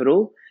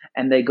capital,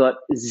 and they got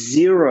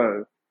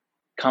zero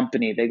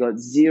company. They got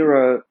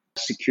zero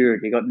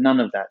security. They got none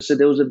of that. So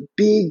there was a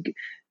big,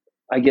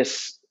 I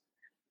guess,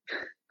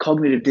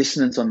 cognitive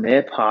dissonance on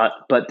their part,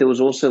 but there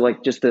was also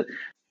just a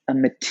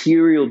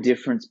material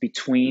difference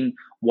between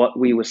what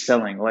we were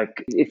selling.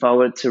 If I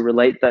were to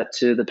relate that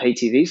to the pay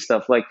TV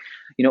stuff,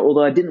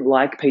 although I didn't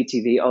like pay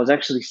TV, I was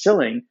actually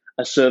selling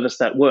a service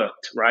that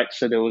worked, right?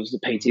 So there was the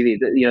pay TV.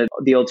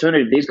 The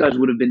alternative, these guys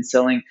would have been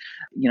selling,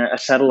 a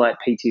satellite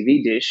pay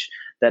TV dish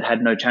that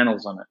had no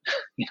channels on it.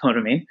 You know what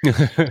I mean?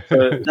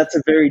 So that's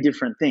a very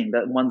different thing.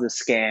 That one's a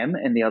scam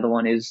and the other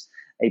one is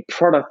a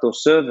product or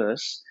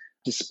service,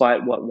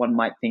 despite what one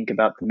might think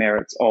about the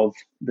merits of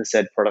the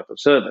said product or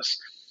service.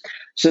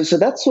 So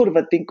that's sort of,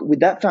 I think, with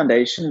that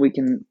foundation, we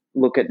can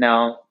look at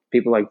now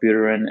people like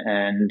Buterin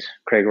and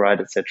Craig Wright,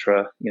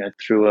 etc.,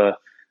 through a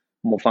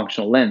more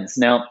functional lens.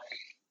 Now,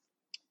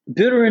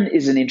 Buterin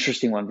is an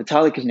interesting one.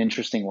 Vitalik is an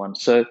interesting one.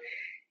 So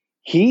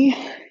he,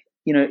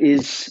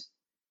 he's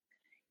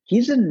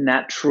a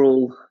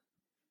natural.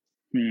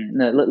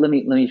 Let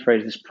me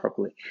phrase this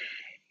properly.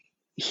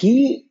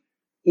 He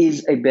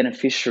is a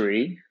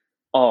beneficiary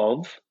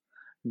of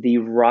the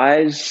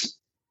rise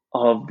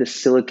of the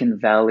Silicon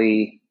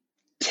Valley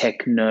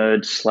tech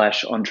nerd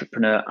 /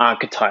 entrepreneur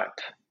archetype,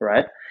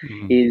 right?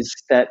 Mm-hmm. Is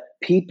that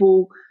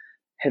people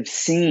have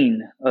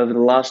seen over the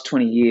last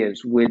 20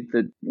 years with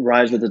the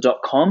rise of the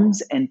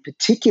dot-coms and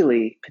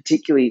particularly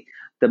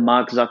the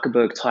Mark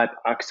Zuckerberg type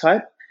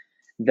archetype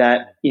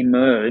that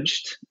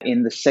emerged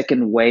in the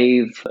second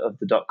wave of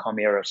the dot-com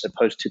era, so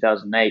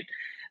post-2008,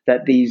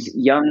 that these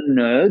young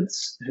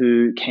nerds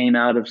who came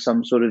out of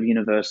some sort of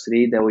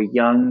university, they were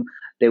young,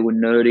 they were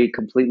nerdy,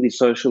 completely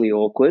socially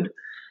awkward,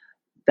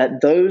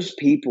 that those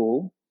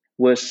people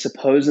were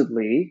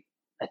supposedly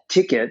a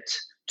ticket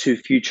to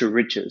future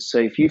riches. So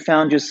if you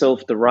found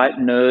yourself the right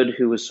nerd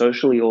who was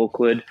socially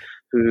awkward,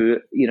 who,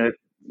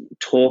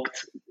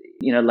 talked,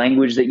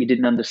 language that you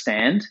didn't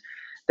understand,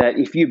 that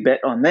if you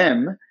bet on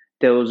them,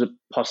 there was a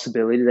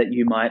possibility that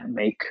you might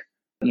make,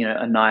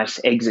 a nice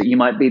exit. You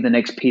might be the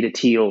next Peter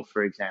Thiel,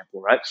 for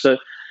example, right? So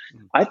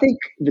I think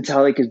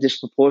Vitalik has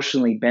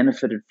disproportionately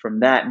benefited from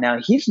that. Now,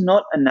 he's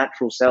not a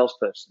natural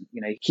salesperson.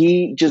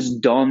 He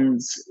just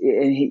dons,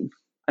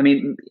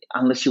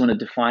 unless you want to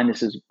define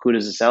this as good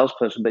as a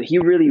salesperson, but he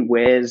really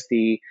wears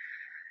the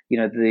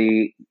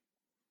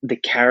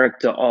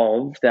character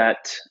of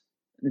that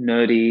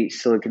nerdy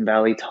Silicon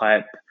Valley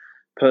type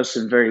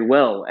person very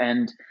well.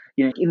 And,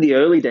 in the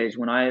early days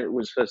when I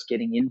was first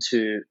getting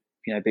into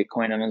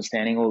Bitcoin and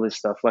understanding all this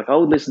stuff, like I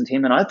would listen to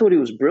him and I thought he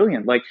was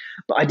brilliant. Like,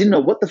 but I didn't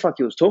know what the fuck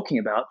he was talking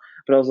about.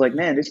 But I was like,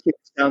 man, this kid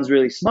sounds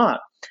really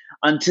smart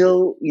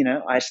until,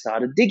 I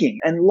started digging.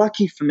 And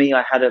lucky for me,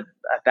 I had a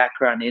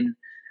background in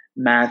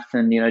math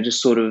and,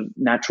 just sort of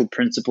natural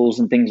principles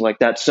and things like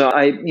that. So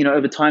I,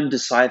 over time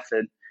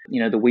deciphered,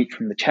 the wheat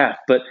from the chaff.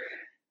 But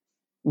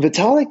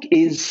Vitalik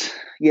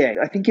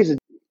I think is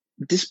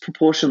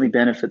disproportionately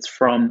benefits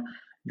from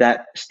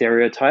that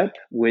stereotype,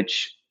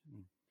 which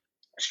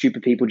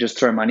stupid people just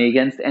throw money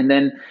against. And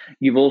then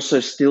you've also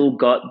still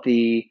got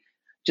the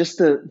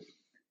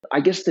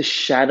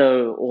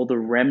shadow or the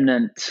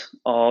remnant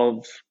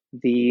of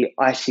the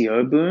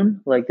ICO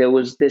boom. Like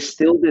there's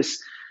still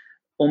this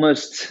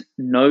almost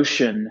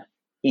notion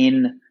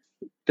in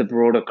the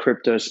broader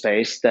crypto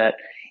space that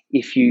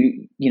if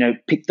you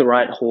pick the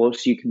right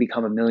horse, you can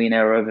become a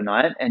millionaire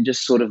overnight. And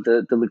just sort of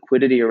the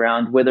liquidity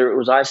around whether it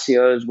was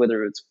ICOs,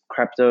 whether it's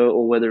crypto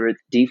or whether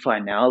it's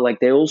DeFi now, like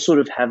they all sort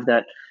of have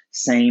that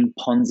same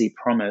Ponzi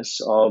promise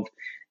of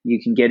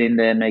you can get in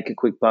there, make a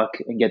quick buck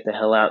and get the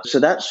hell out. So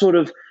that sort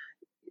of,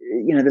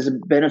 there's a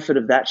benefit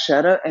of that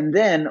shadow. And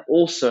then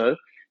also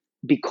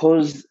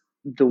because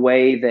the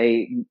way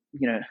they,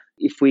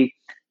 if we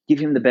give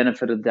him the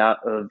benefit of the doubt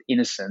of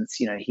innocence,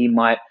 he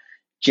might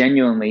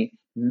genuinely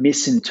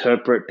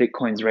misinterpret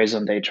Bitcoin's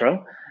raison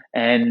d'etre,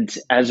 and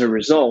as a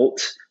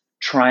result,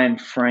 try and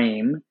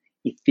frame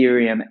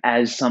Ethereum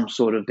as some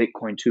sort of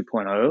Bitcoin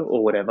 2.0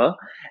 or whatever.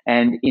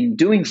 And in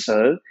doing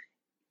so,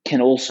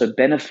 can also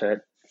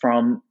benefit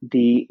from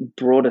the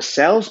broader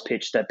sales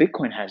pitch that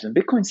Bitcoin has. And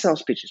Bitcoin's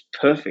sales pitch is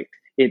perfect.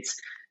 It's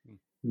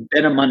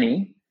better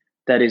money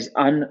that is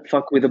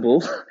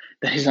unfuckwithable,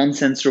 that is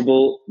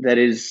uncensorable, that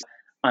is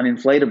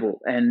uninflatable.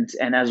 And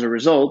as a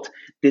result,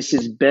 this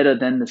is better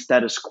than the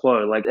status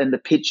quo. And the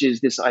pitch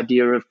is this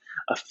idea of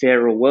a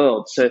fairer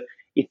world. So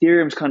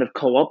Ethereum's kind of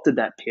co-opted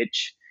that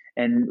pitch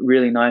and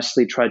really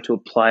nicely tried to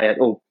apply it,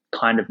 or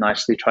kind of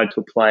nicely tried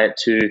to apply it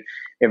to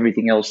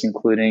everything else,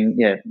 including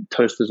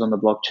toasters on the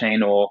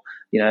blockchain, or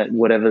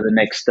whatever the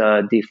next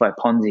DeFi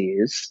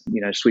Ponzi is,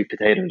 sweet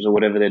potatoes or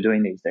whatever they're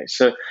doing these days.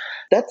 So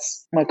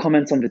that's my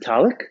comments on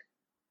Vitalik.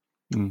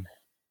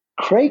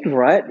 Craig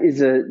Wright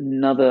is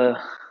another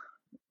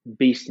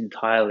beast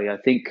entirely. I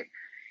think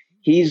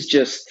he's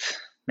just,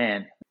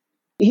 man,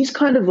 he's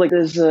kind of like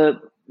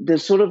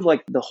there's sort of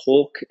like the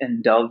hawk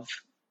and dove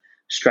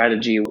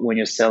strategy when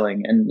you're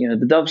selling. And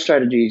the dove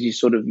strategy is you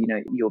sort of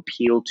you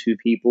appeal to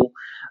people,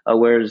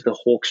 whereas the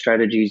hawk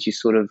strategy is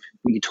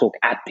you talk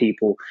at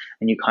people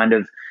and you kind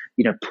of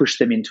push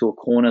them into a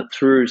corner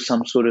through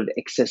some sort of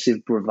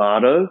excessive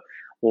bravado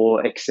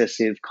or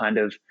excessive kind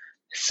of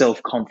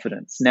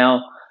self-confidence.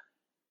 Now,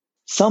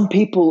 some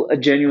people are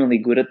genuinely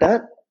good at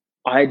that.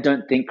 I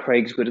don't think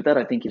Craig's good at that.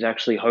 I think he's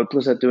actually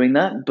hopeless at doing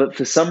that. But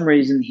for some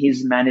reason,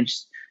 he's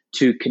managed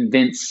to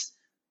convince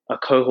a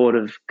cohort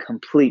of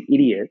complete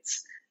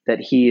idiots that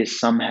he is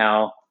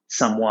somehow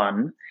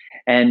someone.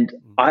 And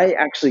I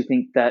actually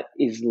think that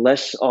is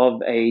less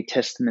of a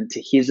testament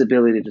to his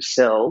ability to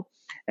sell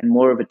and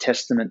more of a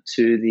testament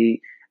to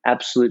the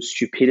absolute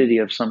stupidity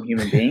of some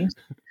human beings.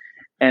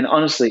 And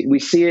honestly, we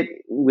see it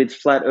with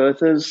flat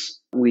earthers.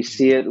 We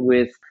see it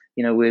with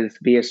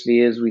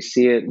BSVers, we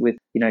see it with,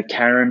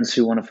 Karens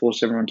who want to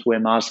force everyone to wear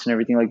masks and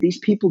everything. Like, these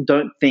people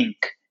don't think.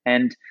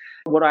 And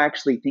what I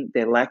actually think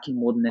they're lacking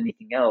more than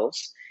anything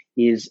else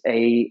is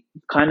a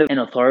kind of an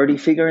authority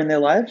figure in their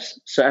lives.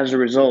 So as a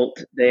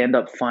result, they end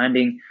up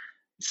finding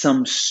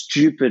some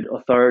stupid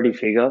authority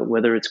figure,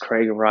 whether it's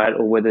Craig Wright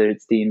or whether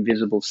it's the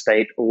invisible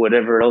state or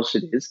whatever else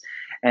it is,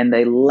 and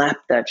they lap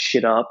that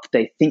shit up.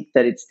 They think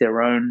that it's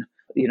their own,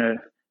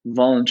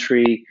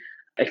 voluntary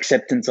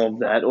acceptance of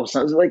that or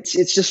something. Like,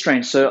 it's just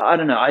strange. So I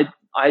don't know.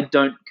 I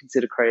don't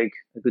consider Craig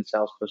a good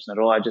salesperson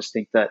at all. I just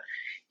think that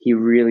he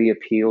really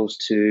appeals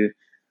to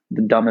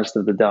the dumbest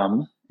of the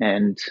dumb,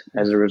 and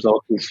as a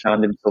result, he's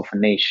found himself a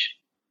niche.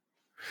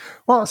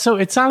 Well, so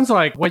it sounds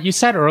like what you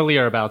said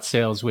earlier about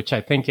sales, which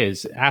I think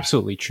is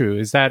absolutely true,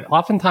 is that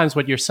oftentimes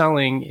what you're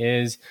selling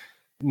is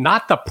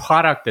not the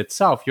product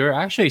itself. You're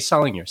actually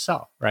selling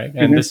yourself, right?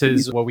 And this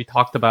is what we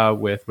talked about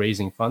with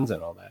raising funds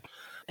and all that.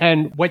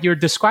 And what you're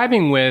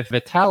describing with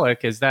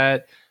Vitalik is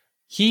that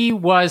he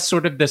was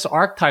sort of this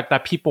archetype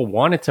that people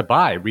wanted to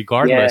buy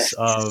regardless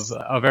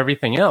of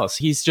everything else.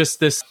 He's just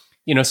this,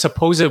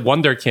 supposed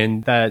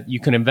wonderkind that you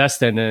can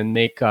invest in and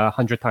make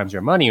 100 times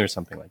your money or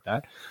something like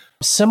that.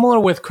 Similar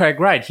with Craig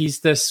Wright.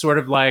 He's this sort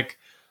of like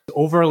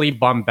overly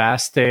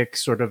bombastic,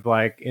 sort of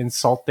like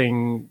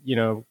insulting,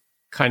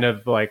 kind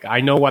of like,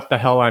 I know what the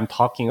hell I'm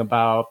talking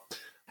about,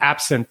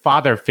 absent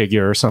father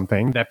figure or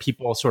something that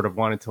people sort of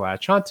wanted to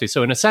latch onto.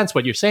 So in a sense,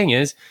 what you're saying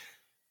is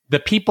the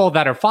people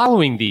that are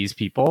following these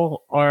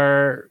people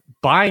are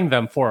buying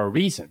them for a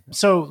reason.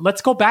 So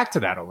let's go back to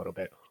that a little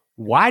bit.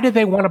 Why do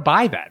they want to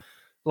buy that?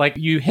 Like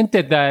you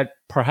hinted that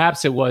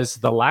perhaps it was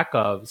the lack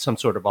of some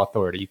sort of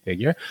authority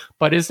figure,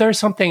 but is there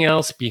something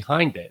else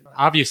behind it?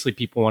 Obviously,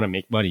 people want to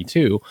make money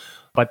too,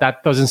 but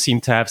that doesn't seem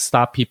to have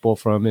stopped people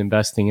from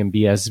investing in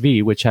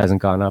BSV, which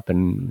hasn't gone up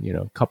in,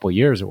 a couple of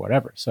years or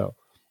whatever. So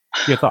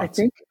your thoughts?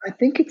 I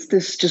think it's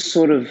this just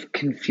sort of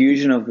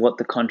confusion of what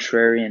the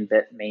contrarian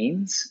bet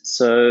means.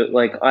 So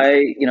like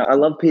I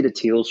love Peter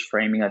Thiel's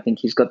framing. I think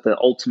he's got the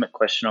ultimate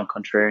question on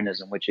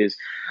contrarianism, which is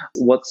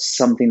what's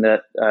something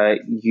that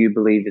you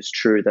believe is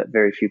true that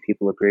very few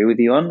people agree with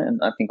you on. And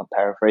I think I'm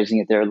paraphrasing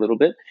it there a little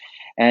bit.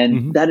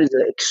 And that is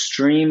an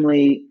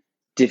extremely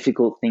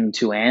difficult thing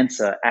to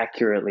answer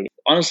accurately.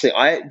 Honestly,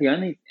 the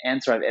only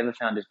answer I've ever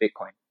found is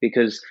Bitcoin,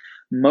 because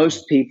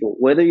most people,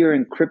 whether you're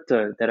in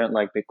crypto, they don't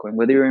like Bitcoin.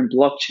 Whether you're in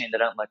blockchain, they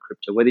don't like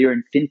crypto. Whether you're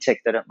in fintech,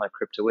 they don't like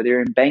crypto. Whether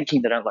you're in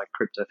banking, they don't like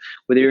crypto.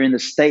 Whether you're in the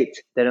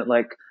state, they don't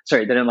like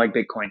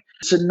Bitcoin.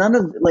 So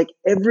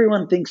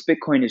everyone thinks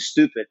Bitcoin is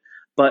stupid.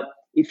 But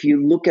if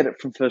you look at it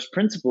from first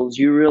principles,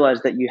 you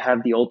realize that you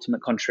have the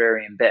ultimate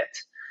contrarian bet.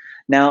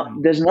 Now,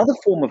 there's another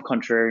form of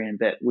contrarian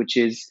bet, which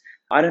is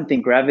I don't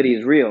think gravity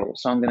is real,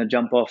 so I'm going to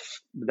jump off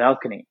the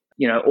balcony,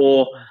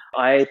 or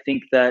I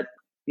think that,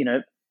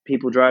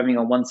 people driving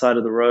on one side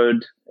of the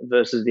road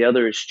versus the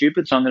other is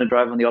stupid, so I'm going to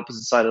drive on the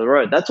opposite side of the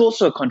road. That's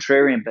also a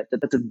contrarian bet.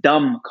 That's a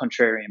dumb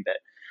contrarian bet.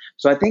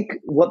 So I think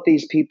what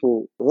these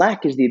people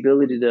lack is the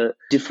ability to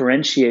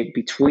differentiate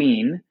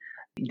between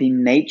the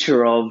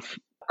nature of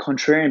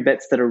contrarian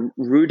bets that are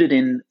rooted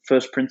in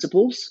first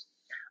principles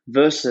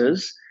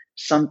versus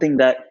something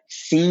that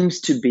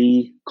seems to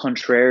be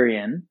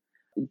contrarian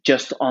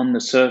just on the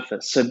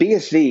surface. So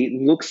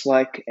BSV looks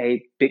like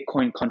a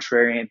Bitcoin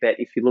contrarian bet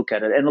if you look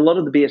at it. And a lot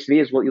of the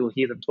BSV is what you'll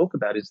hear them talk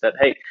about is that,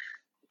 hey,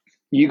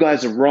 you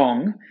guys are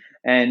wrong.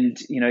 And,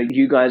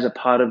 you guys are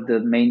part of the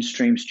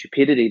mainstream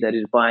stupidity that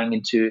is buying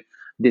into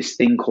this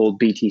thing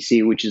called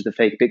BTC, which is the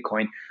fake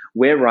Bitcoin.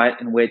 We're right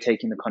and we're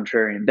taking the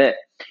contrarian bet.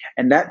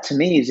 And that to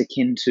me is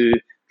akin to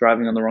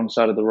driving on the wrong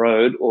side of the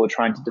road or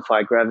trying to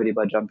defy gravity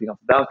by jumping off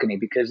a balcony,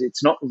 because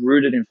it's not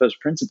rooted in first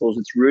principles.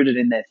 It's rooted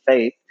in their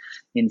faith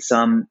in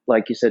some,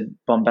 like you said,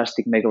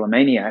 bombastic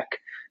megalomaniac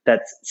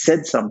that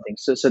said something.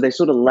 So they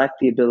sort of lack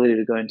the ability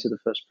to go into the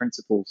first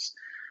principles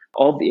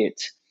of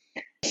it.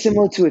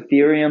 Similar to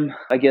Ethereum,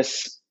 I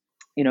guess,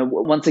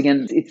 once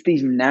again, it's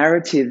these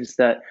narratives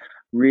that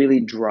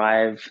really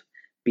drive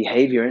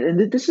behavior.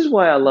 And this is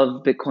why I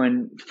love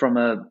Bitcoin from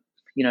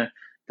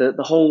the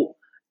whole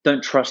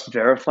don't trust,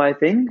 verify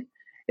thing.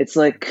 It's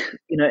like,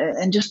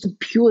 and just the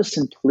pure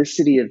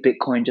simplicity of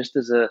Bitcoin just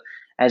as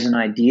an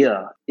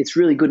idea, it's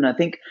really good. And I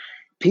think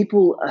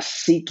people are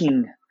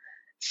seeking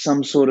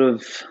some sort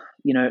of,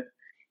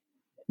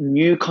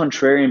 new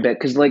contrarian bet,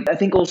 because I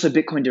think also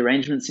Bitcoin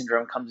derangement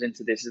syndrome comes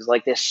into this, is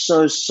they're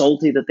so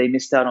salty that they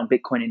missed out on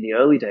Bitcoin in the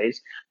early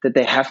days that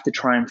they have to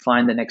try and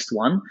find the next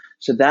one.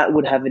 So that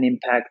would have an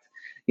impact,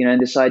 and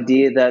this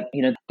idea that,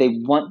 they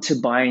want to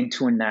buy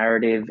into a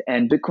narrative,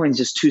 and Bitcoin's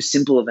just too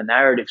simple of a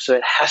narrative. So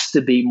it has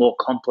to be more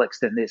complex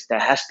than this. There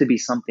has to be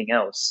something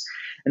else.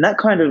 And that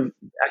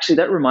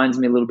that reminds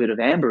me a little bit of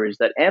Amber, is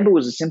that Amber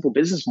was a simple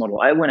business model.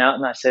 I went out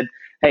and I said,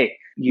 hey,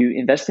 you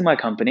invest in my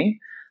company.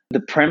 The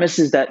premise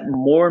is that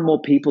more and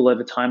more people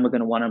over time are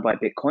going to want to buy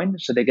Bitcoin.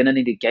 So they're going to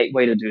need a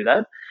gateway to do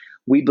that.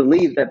 We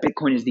believe that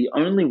Bitcoin is the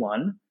only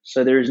one.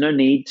 So there is no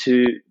need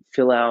to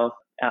fill our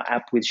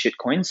app with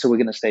shitcoins. So we're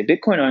going to stay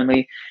Bitcoin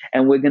only.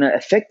 And we're going to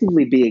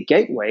effectively be a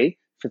gateway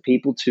for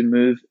people to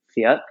move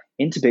fiat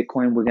into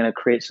Bitcoin. We're going to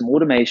create some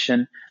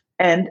automation.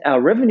 And our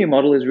revenue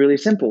model is really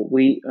simple.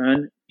 We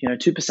earn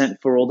 2%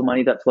 for all the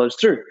money that flows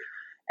through.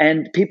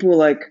 And people were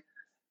like,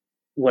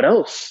 what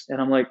else?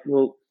 And I'm like,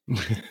 well,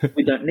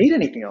 we don't need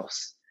anything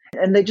else.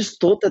 And they just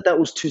thought that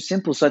was too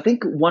simple. So I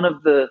think one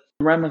of the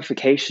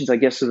ramifications, I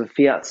guess, of a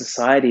fiat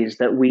society is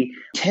that we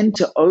tend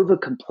to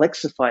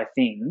over-complexify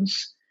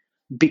things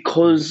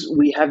because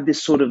we have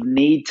this sort of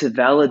need to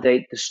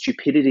validate the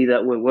stupidity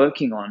that we're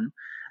working on,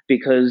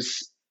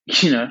 because,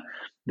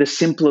 the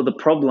simpler the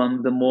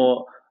problem, the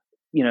more,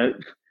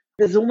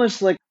 there's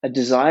almost like a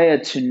desire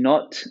to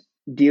not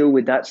deal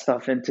with that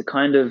stuff and to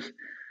kind of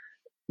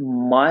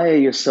mire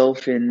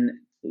yourself in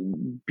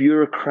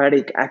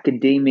bureaucratic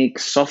academic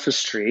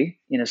sophistry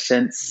in a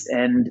sense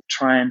and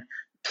try and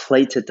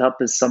plate it up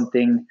as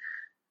something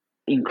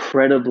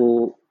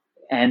incredible.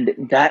 And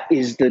that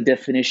is the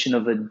definition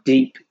of a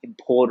deep,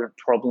 important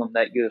problem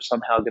that you're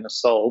somehow going to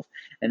solve.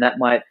 And that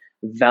might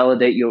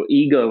validate your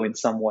ego in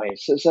some way.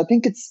 So I don't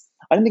think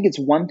it's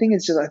one thing.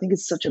 It's just, I think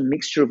it's such a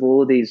mixture of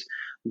all of these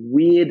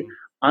weird,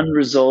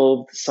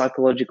 unresolved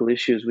psychological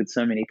issues with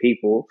so many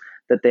people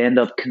that they end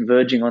up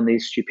converging on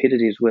these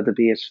stupidities, whether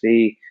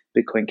BSV,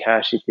 Bitcoin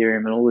Cash,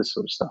 Ethereum, and all this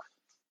sort of stuff.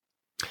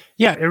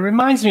 Yeah, it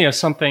reminds me of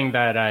something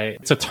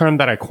it's a term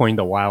that I coined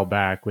a while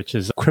back, which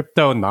is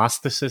crypto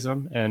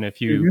Gnosticism. And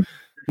if you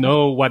Hmm.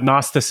 know what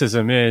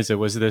Gnosticism is, it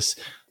was this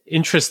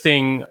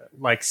interesting,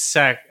 like,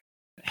 sect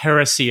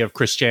heresy of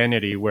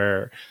Christianity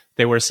where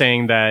they were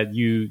saying that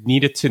you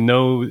needed to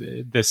know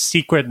the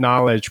secret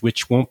knowledge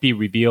which won't be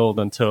revealed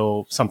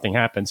until something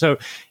happens. So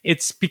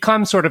it's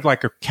become sort of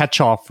like a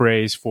catch-all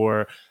phrase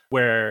for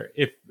where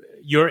if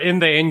you're in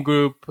the in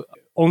group,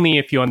 only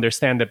if you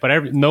understand it,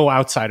 but no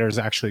outsider is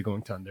actually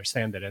going to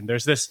understand it. And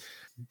there's this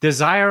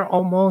desire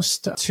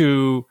almost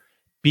to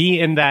be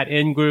in that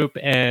in group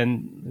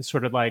and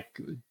sort of like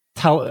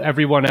tell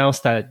everyone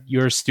else that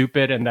you're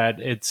stupid and that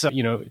it's,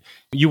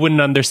 you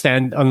wouldn't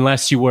understand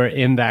unless you were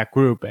in that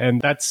group. And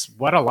that's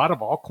what a lot of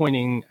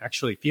altcoining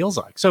actually feels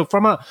like. So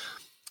from a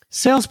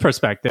sales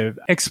perspective,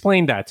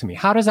 explain that to me.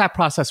 How does that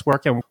process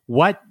work, and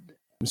what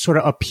sort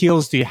of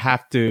appeals do you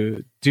have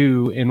to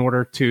do in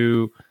order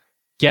to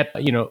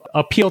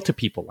appeal to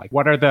people? Like,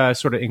 what are the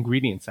sort of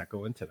ingredients that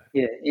go into that?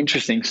 Yeah,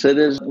 interesting. So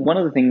there's one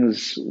of the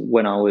things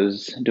when I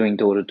was doing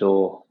door to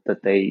door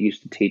that they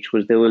used to teach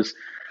was there was,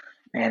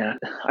 man,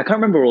 I can't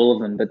remember all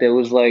of them, but there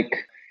was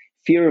like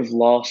fear of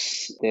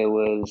loss. There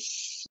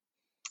was,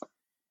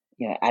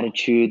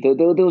 attitude. There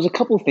was a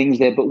couple of things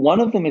there, but one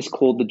of them is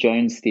called the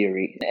Jones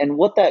theory. And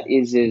what that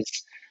is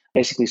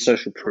basically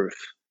social proof.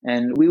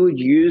 And we would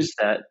use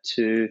that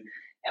to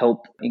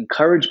help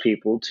encourage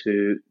people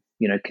to,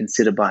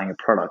 consider buying a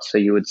product. So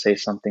you would say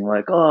something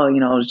like, oh,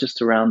 I was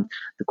just around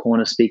the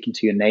corner speaking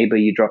to your neighbor.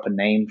 You drop a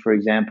name, for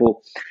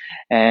example.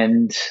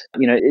 And,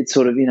 it's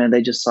sort of,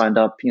 they just signed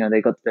up, they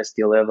got the best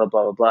deal ever,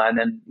 blah, blah, blah. And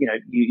then,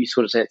 you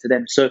sort of say it to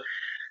them. So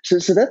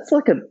that's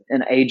like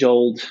an age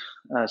old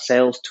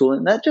sales tool.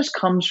 And that just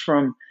comes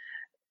from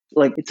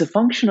like, it's a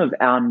function of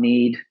our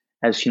need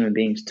as human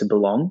beings to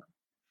belong.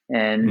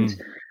 And,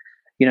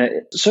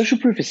 social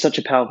proof is such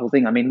a powerful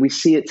thing. I mean, we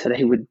see it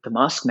today with the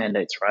mask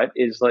mandates, right?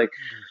 Is like,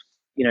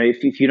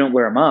 if you don't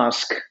wear a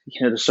mask,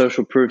 the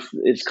social proof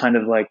is kind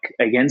of like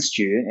against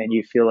you, and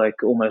you feel like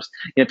almost,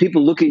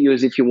 people look at you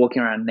as if you're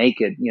walking around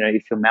naked,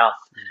 if your mouth,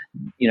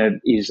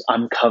 is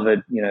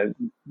uncovered,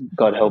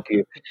 God help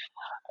you.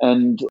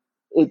 And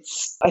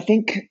I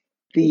think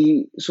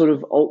the sort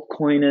of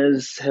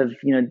altcoiners have,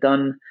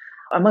 done,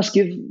 I must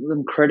give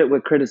them credit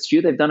where credit's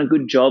due. They've done a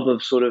good job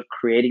of sort of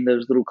creating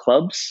those little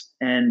clubs,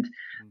 and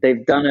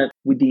they've done it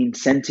with the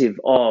incentive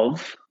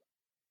of,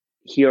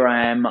 here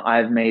I am,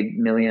 I've made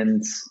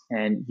millions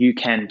and you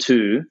can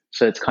too.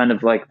 So it's kind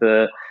of like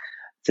it's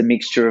a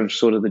mixture of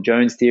sort of the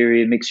Jones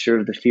theory, a mixture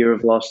of the fear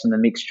of loss, and a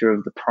mixture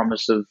of the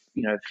promise of,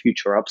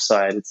 future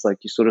upside. It's like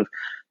you sort of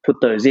put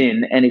those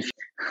in. And if,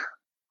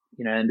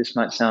 and this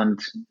might sound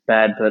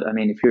bad, but I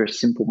mean, if you're a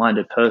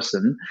simple-minded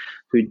person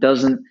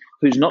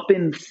who's not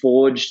been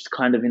forged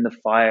kind of in the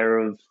fire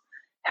of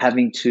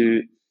having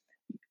to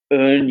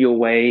earn your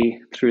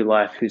way through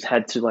life, who's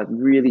had to like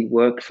really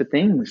work for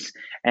things,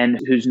 and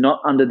who's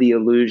not under the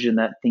illusion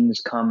that things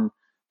come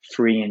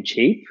free and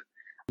cheap,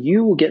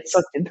 you will get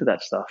sucked into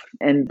that stuff.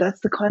 And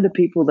that's the kind of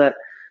people that,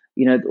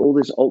 all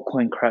this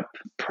altcoin crap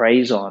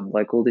preys on,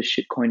 like all this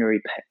shitcoinery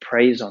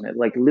preys on it,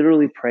 like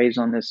literally preys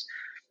on this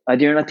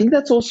idea. And I think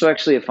that's also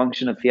actually a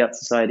function of fiat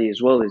society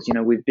as well, is,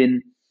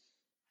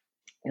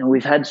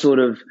 we've had sort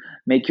of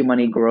make your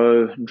money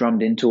grow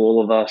drummed into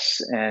all of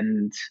us.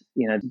 And,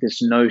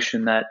 this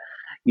notion that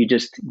you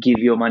just give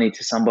your money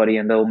to somebody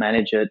and they'll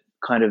manage it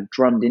kind of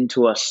drummed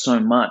into us so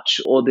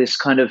much, or this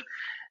kind of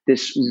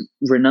this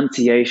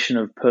renunciation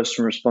of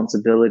personal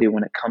responsibility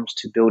when it comes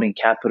to building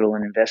capital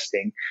and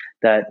investing,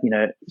 that,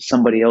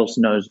 somebody else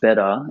knows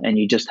better and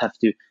you just have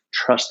to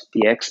trust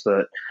the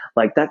expert.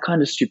 Like that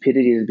kind of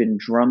stupidity has been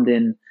drummed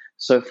in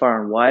so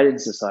far and wide in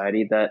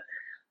society that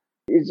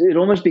it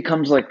almost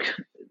becomes like,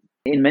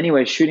 in many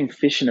ways, shooting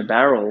fish in a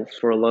barrel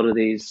for a lot of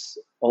these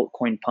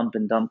altcoin pump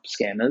and dump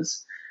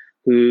scammers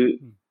who,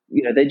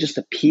 they just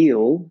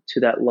appeal to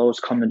that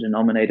lowest common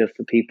denominator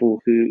for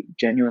people who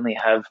genuinely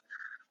have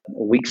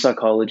weak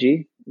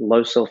psychology,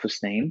 low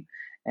self-esteem,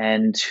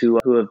 and who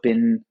have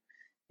been,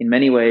 in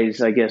many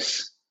ways, I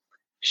guess,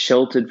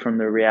 sheltered from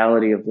the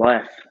reality of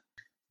life,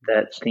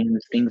 that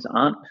things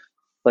aren't,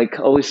 like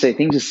I always say,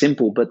 things are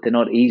simple, but they're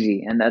not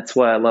easy. And that's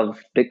why I love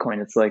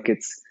Bitcoin. It's like,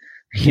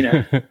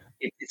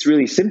 it's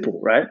really simple,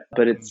 right?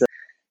 But it's,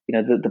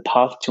 the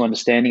path to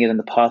understanding it and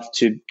the path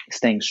to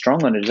staying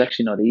strong on it is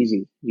actually not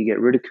easy. You get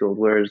ridiculed,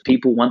 whereas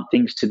people want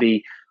things to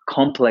be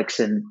complex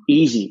and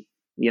easy,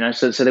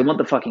 so they want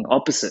the fucking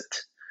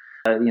opposite.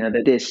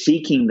 They're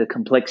seeking the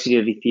complexity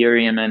of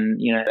Ethereum and,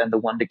 and the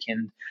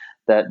wonderkind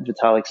that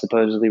Vitalik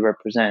supposedly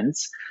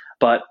represents,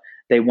 but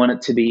they want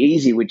it to be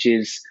easy, which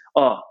is,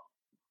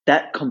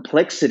 that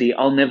complexity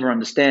I'll never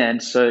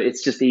understand, so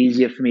it's just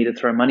easier for me to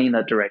throw money in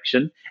that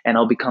direction and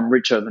I'll become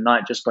rich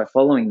overnight just by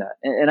following that.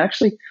 And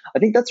actually, I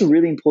think that's a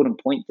really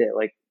important point there.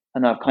 Like, I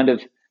know I've kind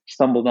of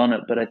stumbled on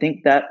it, but I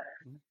think that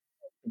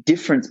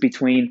difference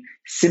between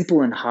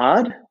simple and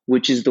hard,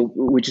 which is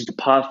the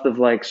path of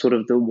like sort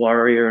of the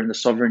warrior and the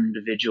sovereign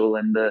individual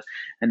and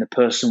the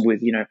person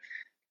with,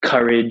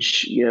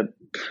 courage,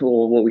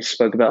 or what we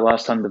spoke about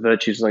last time, the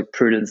virtues like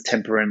prudence,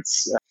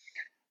 temperance.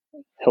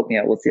 Help me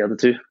out. What's the other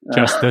two?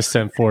 Justice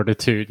and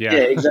fortitude. Yeah,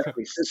 Yeah.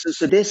 exactly.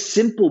 So they're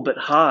simple but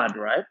hard,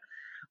 right?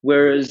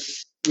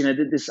 Whereas,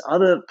 this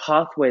other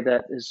pathway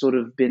that has sort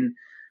of been,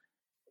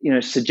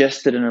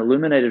 suggested and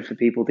illuminated for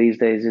people these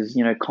days is,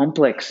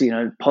 complex.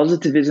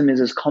 Positivism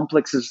is as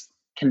complex as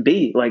can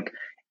be. Like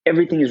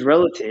everything is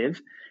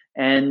relative,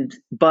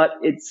 but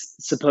it's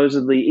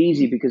supposedly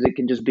easy because it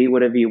can just be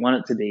whatever you want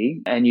it to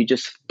be, and you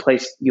just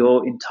place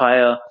your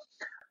entire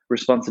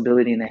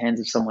responsibility in the hands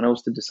of someone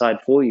else to decide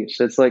for you.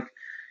 So it's like,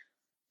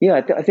 yeah,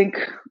 I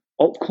think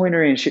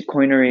altcoinery and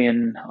shitcoinery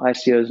and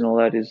ICOs and all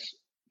that is,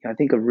 I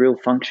think, a real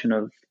function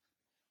of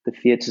the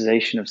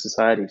fiatization of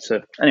society. So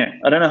anyway,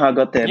 I don't know how I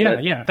got there, Yeah,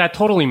 but yeah, that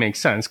totally makes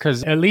sense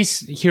because at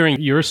least hearing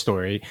your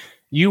story,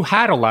 you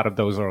had a lot of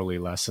those early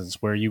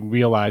lessons where you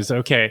realized,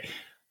 okay,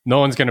 no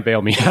one's going to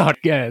bail me out.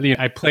 Yeah,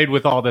 I played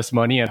with all this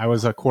money and I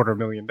was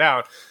 $250,000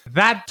 down.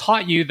 That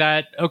taught you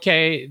that,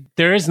 okay,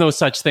 there is no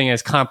such thing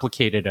as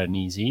complicated and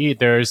easy.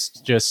 There's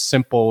just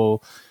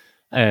simple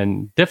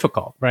and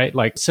difficult, right?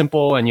 Like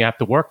simple and you have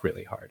to work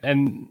really hard.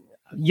 And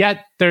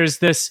yet there's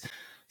this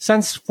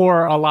sense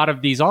for a lot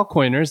of these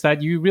altcoiners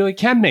that you really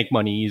can make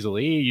money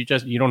easily.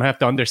 You don't have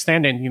to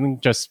understand it. You can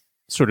just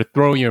sort of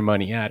throw your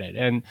money at it.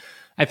 And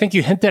I think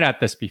you hinted at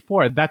this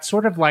before. That's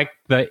sort of like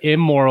the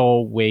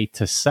immoral way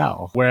to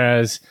sell.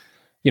 Whereas,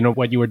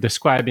 what you were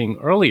describing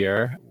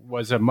earlier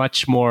was a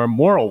much more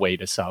moral way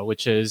to sell,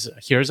 which is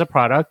here's a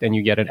product and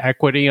you get an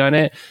equity on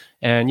it.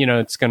 And,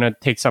 it's going to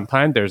take some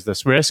time. There's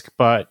this risk,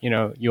 but,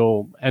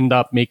 you'll end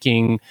up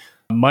making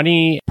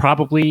money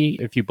probably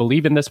if you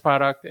believe in this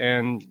product.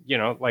 And,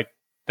 like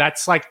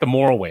that's like the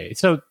moral way.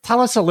 So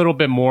tell us a little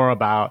bit more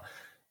about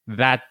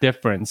that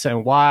difference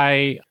and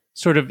why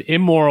sort of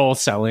immoral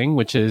selling,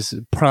 which is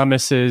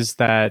promises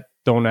that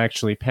don't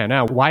actually pan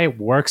out, why it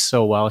works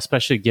so well,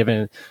 especially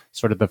given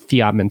sort of the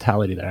fiat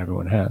mentality that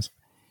everyone has.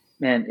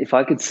 Man, if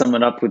I could sum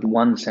it up with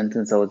one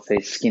sentence, I would say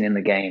skin in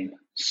the game.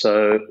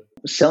 So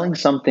selling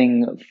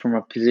something from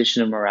a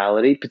position of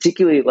morality,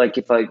 particularly like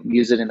if I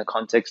use it in the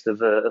context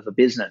of a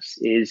business,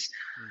 is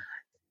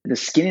the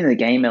skin in the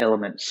game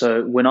element.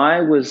 So when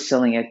I was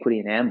selling equity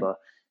in Amber,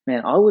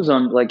 man, I was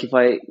on, like, if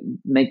I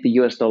make the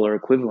US dollar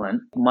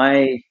equivalent,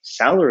 my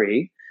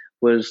salary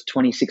was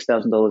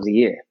 $26,000 a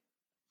year.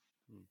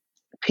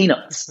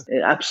 Peanuts,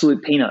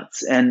 absolute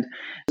peanuts. And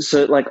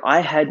so, like, I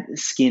had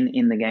skin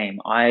in the game.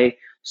 I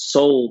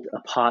sold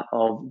a part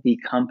of the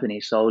company.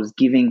 So I was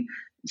giving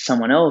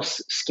someone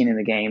else skin in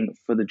the game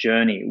for the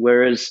journey.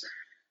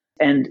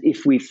 And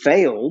if we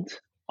failed,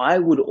 I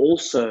would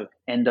also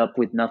end up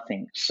with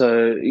nothing.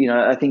 So,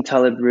 I think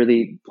Taleb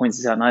really points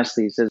this out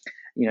nicely. He says,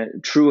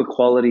 true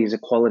equality is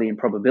equality in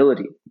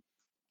probability.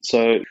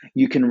 So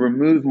you can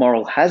remove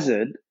moral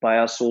hazard by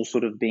us all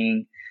sort of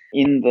being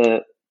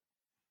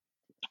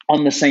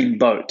on the same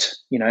boat,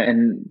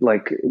 and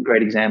like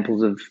great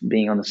examples of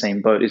being on the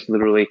same boat is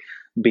literally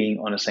being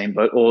on the same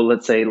boat. Or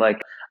let's say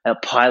like a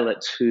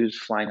pilot who's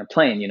flying a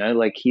plane,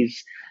 like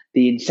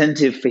the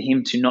incentive for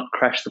him to not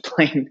crash the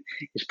plane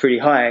is pretty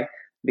high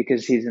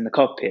because he's in the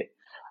cockpit,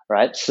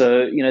 right?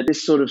 So,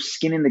 this sort of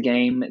skin in the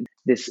game,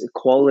 this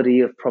equality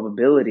of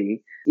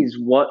probability is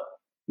what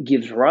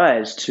gives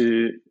rise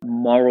to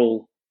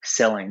moral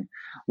selling.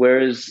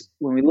 Whereas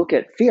when we look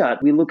at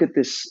fiat, we look at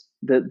this,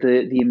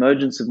 the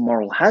emergence of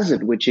moral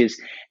hazard, which is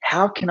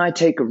how can I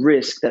take a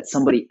risk that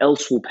somebody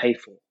else will pay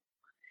for?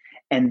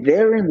 And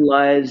therein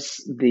lies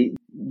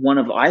one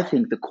of, I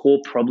think, the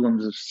core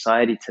problems of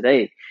society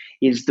today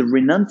is the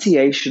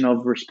renunciation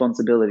of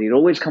responsibility. It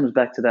always comes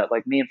back to that.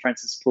 Like me and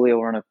Francis Puleo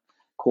were on a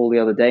call the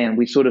other day, and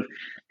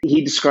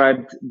he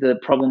described the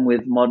problem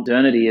with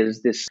modernity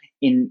as this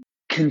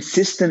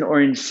inconsistent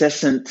or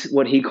incessant,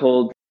 what he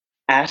called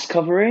ass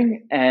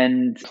covering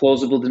and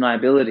plausible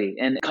deniability.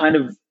 And kind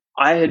of,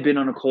 I had been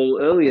on a call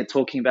earlier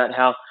talking about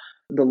how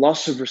the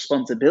loss of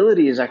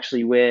responsibility is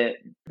actually where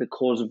the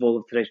cause of all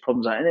of today's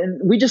problems are.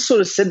 And we just sort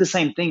of said the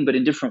same thing, but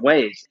in different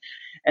ways.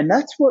 And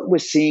that's what we're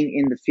seeing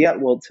in the fiat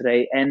world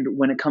today. And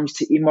when it comes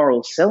to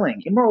immoral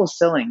selling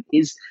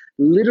is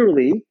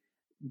literally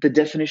the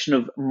definition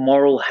of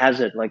moral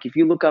hazard. Like if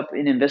you look up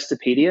in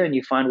Investopedia and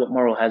you find what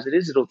moral hazard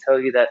is, it'll tell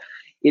you that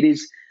it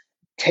is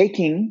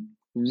taking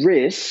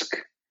risk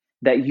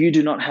that you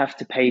do not have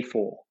to pay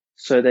for.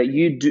 So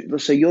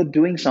you're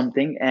doing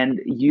something and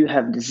you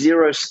have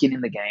zero skin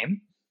in the game,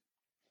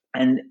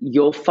 and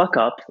your fuck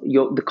up,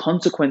 the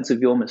consequence of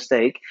your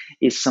mistake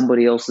is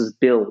somebody else's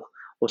bill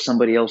or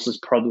somebody else's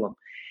problem.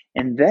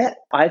 And that,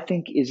 I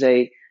think, is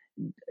a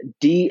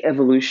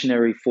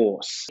de-evolutionary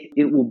force.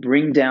 It will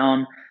bring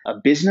down a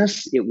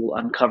business, it will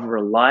uncover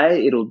a lie,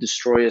 it'll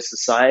destroy a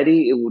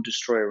society, it will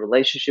destroy a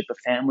relationship, a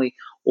family,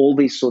 all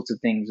these sorts of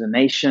things, a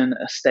nation,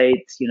 a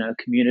state, a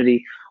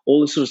community,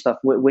 all this sort of stuff.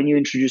 When you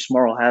introduce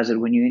moral hazard,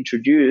 when you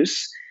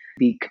introduce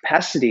the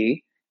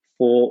capacity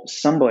for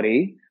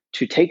somebody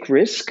to take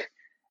risk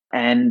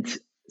and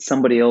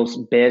somebody else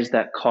bears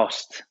that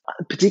cost,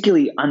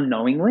 particularly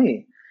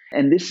unknowingly.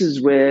 And this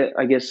is where,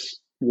 I guess,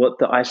 what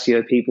the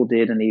ICO people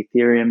did and the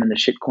Ethereum and the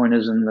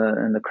shitcoiners and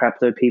the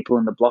crypto people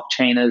and the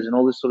blockchainers and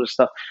all this sort of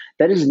stuff.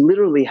 That is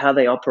literally how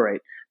they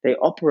operate. They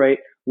operate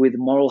with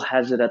moral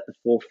hazard at the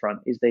forefront.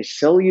 Is they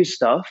sell you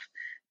stuff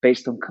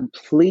based on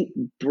complete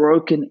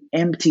broken,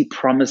 empty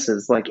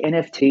promises like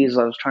NFTs.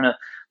 I was trying to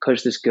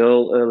coach this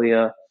girl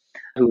earlier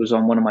who was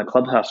on one of my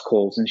Clubhouse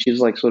calls, and she was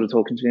like sort of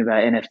talking to me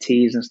about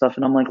NFTs and stuff.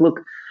 And I'm like,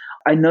 look,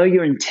 I know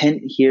your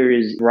intent here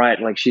is right.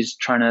 Like she's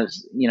trying to,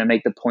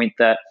 make the point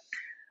that,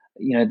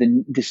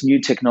 this new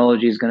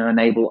technology is going to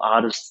enable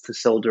artists to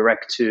sell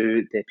direct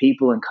to their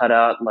people and cut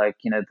out like,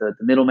 the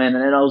middleman.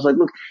 And then I was like,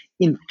 look,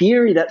 in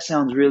theory, that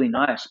sounds really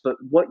nice. But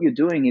what you're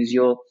doing is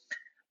you're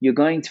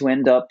going to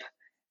end up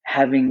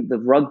having the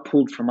rug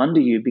pulled from under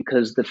you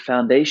because the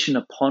foundation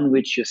upon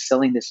which you're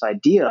selling this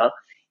idea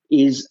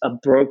is a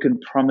broken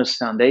promise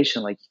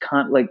foundation. Like you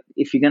can't, like,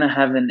 if you're going to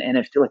have an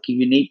NFT, like a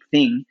unique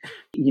thing,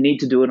 you need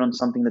to do it on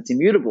something that's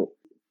immutable.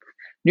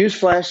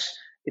 Newsflash,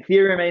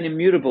 Ethereum ain't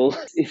immutable.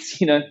 It's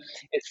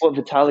what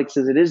Vitalik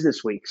says it is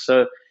this week.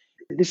 So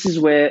this is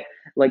where,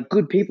 like,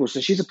 good people, so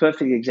she's a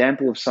perfect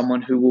example of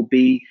someone who will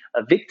be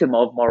a victim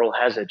of moral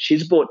hazard.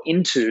 She's bought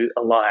into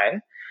a lie.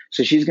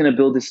 So she's going to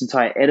build this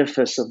entire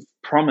edifice of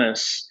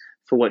promise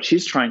for what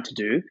she's trying to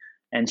do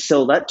and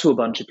sell that to a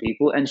bunch of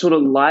people. And sort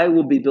of lie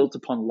will be built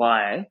upon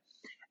lie.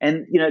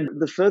 And,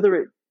 the further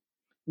it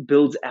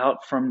builds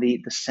out from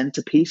the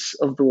centerpiece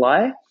of the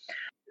lie,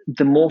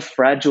 the more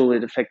fragile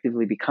it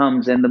effectively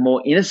becomes and the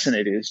more innocent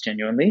it is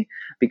genuinely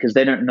because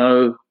they don't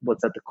know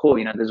what's at the core.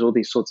 There's all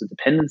these sorts of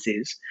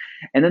dependencies.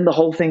 And then the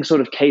whole thing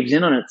sort of caves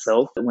in on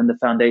itself when the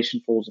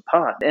foundation falls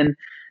apart. And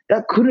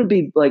that couldn't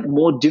be like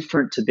more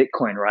different to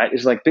Bitcoin, right?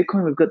 It's like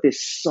Bitcoin, we've got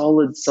this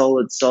solid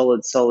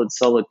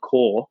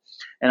core.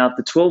 And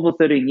after 12 or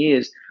 13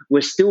 years,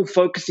 we're still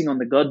focusing on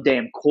the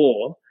goddamn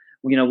core.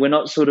 We're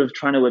not sort of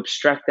trying to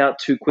abstract out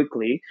too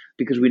quickly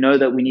because we know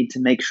that we need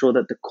to make sure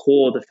that the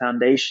core, the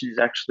foundation is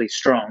actually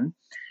strong.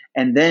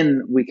 And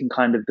then we can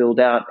kind of build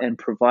out and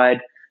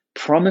provide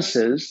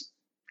promises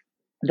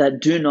that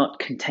do not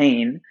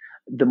contain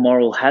the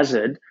moral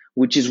hazard,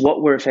 which is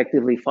what we're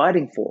effectively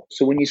fighting for.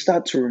 So when you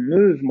start to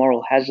remove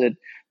moral hazard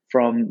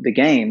from the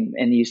game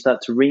and you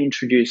start to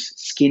reintroduce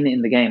skin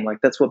in the game, like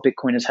that's what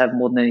Bitcoiners have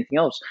more than anything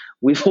else.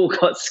 We've all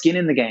got skin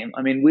in the game.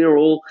 I mean, we're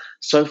all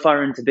so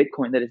far into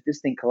Bitcoin that if this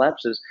thing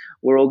collapses,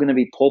 we're all going to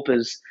be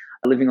paupers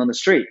living on the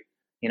street,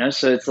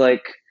 So it's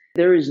like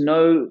there is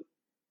no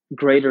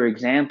greater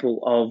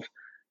example of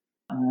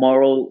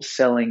moral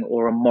selling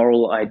or a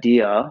moral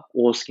idea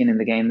or skin in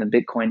the game than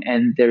Bitcoin.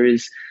 And there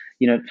is,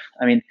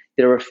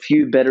 there are a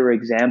few better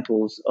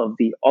examples of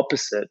the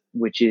opposite,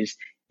 which is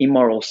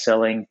immoral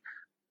selling,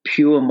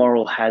 pure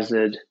moral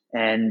hazard,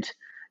 and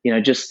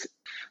just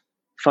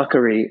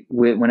fuckery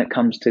when it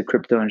comes to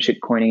crypto and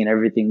shitcoining and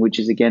everything, which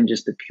is again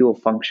just a pure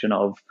function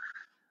of,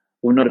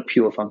 well, not a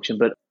pure function,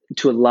 but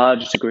to a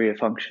large degree a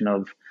function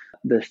of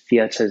the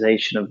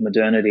fiatization of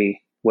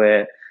modernity,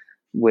 where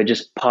we're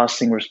just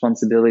passing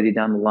responsibility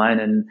down the line,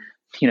 and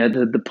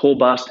the poor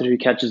bastard who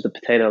catches the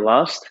potato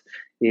last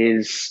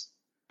is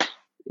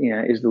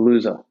the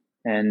loser.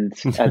 And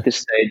at this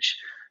stage,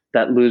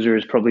 that loser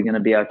is probably going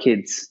to be our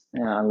kids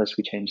unless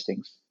we change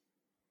things.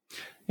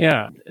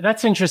 Yeah,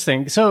 that's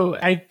interesting. So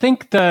I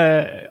think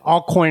the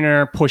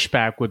altcoiner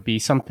pushback would be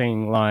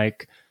something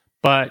like,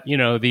 but,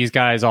 these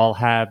guys all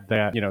have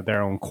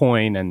their own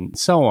coin and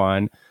so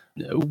on.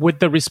 Would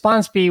the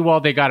response be, well,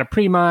 they got a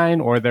pre-mine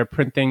or they're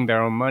printing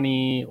their own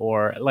money,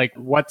 or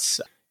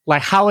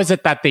how is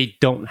it that they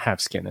don't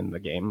have skin in the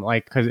game?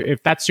 Like, because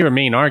if that's your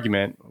main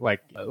argument,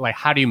 like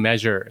how do you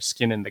measure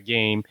skin in the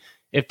game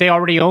if they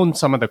already own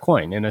some of the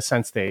coin? In a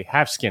sense, they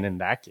have skin in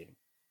that game.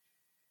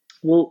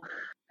 Well,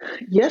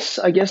 yes,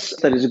 I guess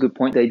that is a good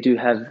point. They do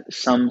have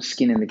some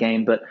skin in the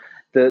game, but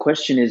the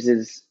question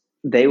is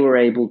they were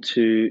able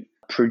to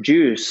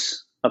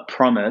produce a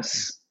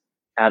promise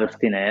out of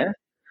thin air,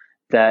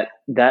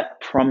 that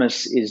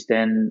promise is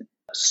then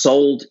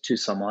sold to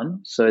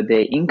someone. So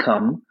their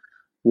income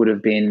would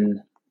have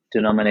been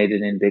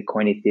denominated in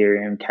Bitcoin,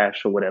 Ethereum,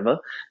 cash, or whatever.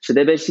 So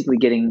they're basically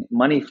getting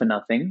money for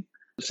nothing.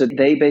 So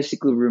they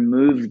basically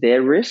remove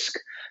their risk,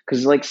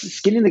 because like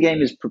skin in the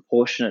game is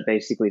proportionate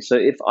basically. So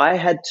if I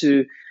had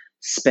to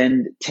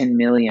spend 10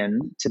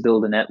 million to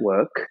build a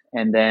network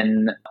and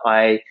then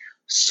I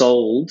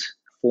sold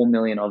 4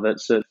 million of it,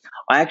 so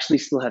I actually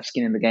still have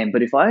skin in the game.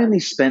 But if I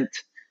only spent,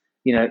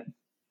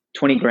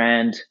 20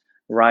 grand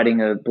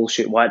writing a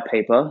bullshit white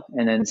paper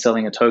and then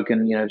selling a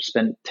token,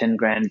 spent 10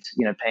 grand,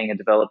 paying a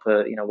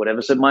developer,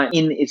 whatever. So my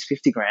in is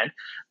 50 grand,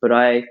 but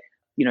I,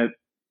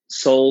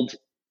 sold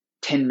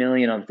 10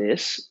 million of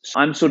this.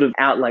 So I'm sort of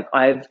out, like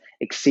I've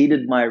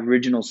exceeded my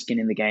original skin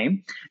in the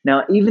game.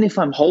 Now, even if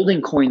I'm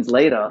holding coins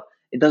later,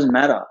 it doesn't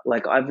matter.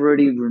 Like I've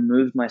already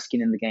removed my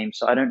skin in the game.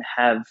 So I don't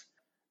have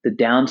the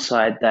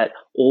downside that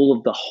all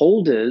of the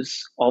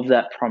holders of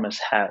that promise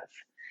have.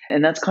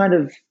 And that's kind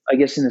of, I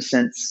guess, in a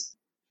sense,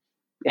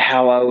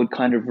 how I would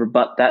kind of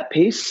rebut that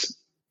piece.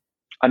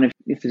 I don't know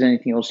if there's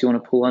anything else you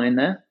want to pull on in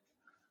there.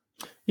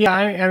 Yeah,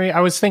 I mean,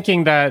 I was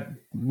thinking that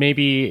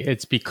maybe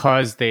it's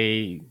because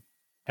they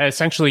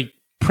essentially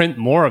print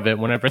more of it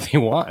whenever they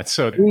want.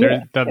 So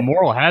Yeah, the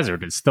moral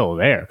hazard is still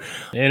there.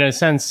 In a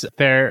sense,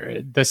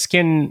 the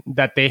skin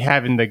that they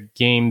have in the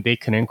game, they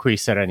can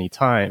increase at any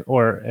time,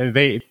 or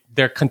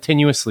they're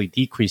continuously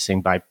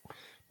decreasing by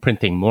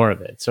printing more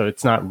of it. So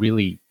it's not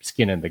really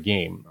skin in the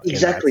game in that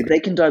exactly. sense. They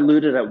can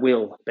dilute it at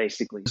will,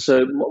 basically.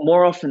 So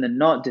more often than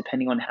not,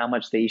 depending on how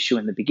much they issue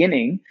in the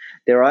beginning,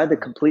 they're either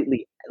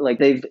completely like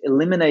they've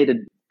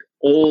eliminated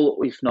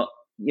all, if not,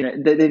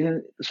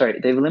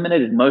 they've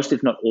eliminated most,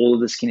 if not all, of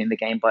the skin in the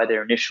game by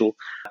their initial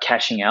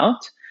cashing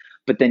out.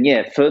 But then,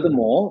 yeah,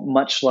 furthermore,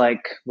 much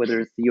like whether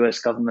it's the US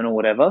government or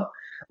whatever,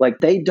 like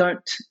they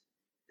don't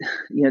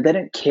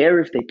care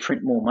if they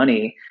print more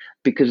money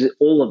because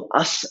all of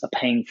us are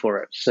paying for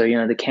it. So,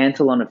 the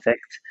Cantillon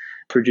effect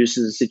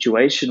produces a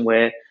situation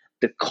where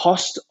the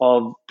cost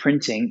of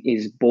printing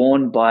is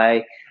borne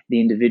by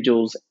the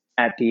individuals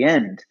at the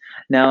end.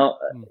 Now,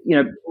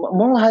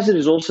 moral hazard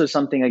is also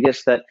something, I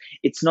guess, that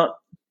it's not,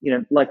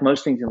 like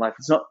most things in life,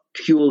 it's not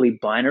purely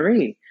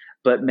binary,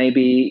 but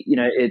maybe,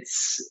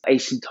 it's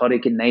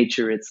asymptotic in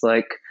nature. It's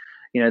like,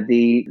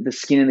 the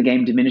skin in the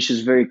game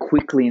diminishes very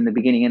quickly in the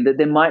beginning, and that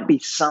there might be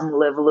some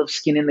level of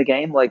skin in the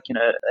game, like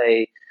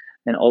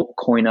an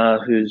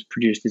altcoiner who's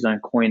produced his own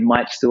coin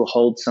might still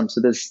hold some,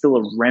 so there's still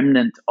a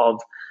remnant of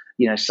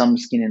some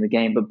skin in the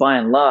game, but by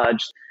and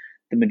large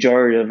the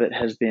majority of it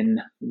has been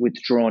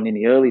withdrawn in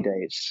the early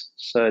days.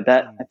 So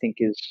that, I think,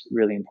 is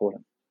really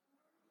important.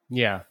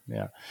 Yeah,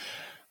 yeah.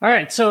 All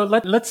right, so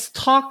let's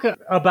talk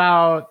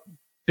about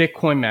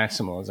Bitcoin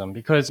maximalism,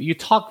 because you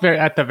talked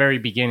at the very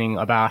beginning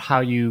about how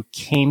you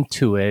came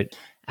to it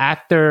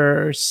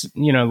after,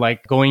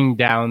 like going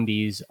down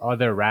these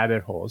other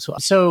rabbit holes.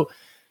 So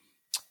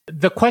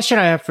the question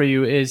I have for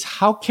you is,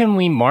 how can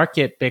we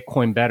market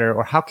Bitcoin better,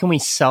 or how can we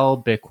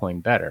sell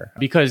Bitcoin better?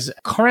 Because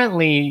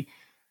currently,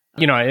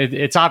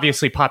 it's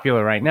obviously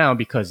popular right now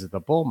because of the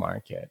bull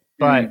market,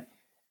 but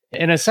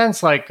in a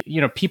sense, like,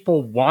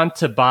 people want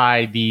to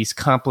buy these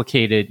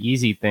complicated,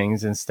 easy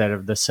things instead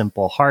of the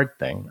simple, hard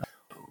thing.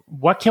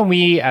 What can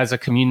we as a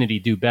community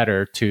do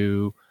better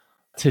to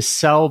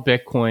sell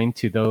Bitcoin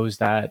to those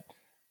that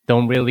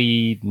don't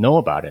really know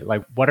about it?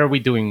 Like, what are we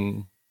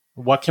doing?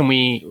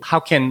 How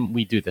can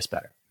we do this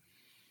better?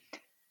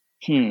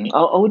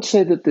 I would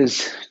say that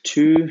there's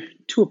two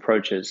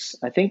approaches.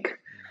 I think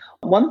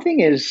one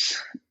thing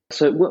is,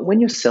 so when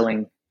you're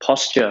selling,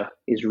 posture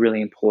is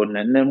really important.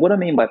 And then what I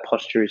mean by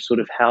posture is sort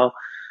of how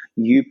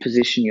you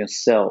position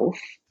yourself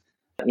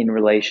in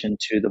relation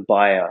to the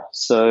buyer.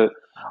 So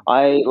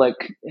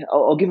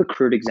I'll give a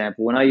crude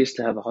example. When I used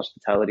to have a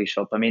hospitality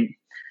shop, I mean,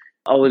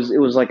 it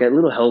was like a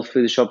little health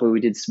food shop where we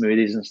did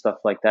smoothies and stuff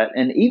like that.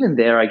 And even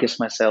there, I guess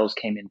my sales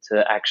came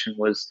into action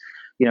was,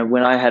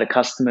 when I had a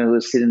customer who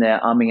was sitting there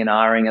umming and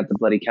ahhing at the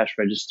bloody cash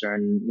register,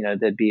 and,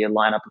 there'd be a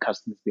lineup of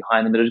customers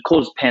behind them, it would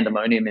cause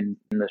pandemonium in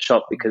the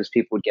shop because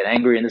people would get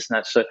angry and this and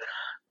that. So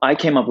I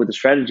came up with a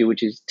strategy,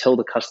 which is tell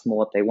the customer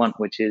what they want,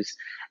 which is,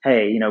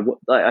 hey,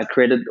 I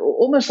created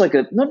almost like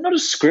not a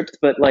script,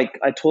 but like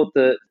I taught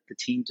the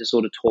team to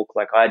sort of talk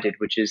like I did,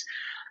 which is,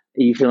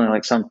 are you feeling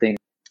like something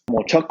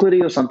more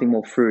chocolatey or something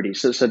more fruity?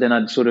 So then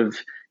I'd sort of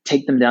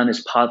take them down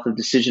this path of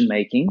decision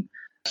making.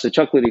 So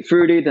chocolatey,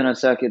 fruity. Then I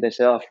say, okay, they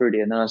say, oh,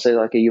 fruity. And then I say,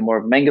 like, are you more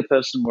of a mango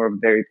person, more of a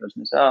berry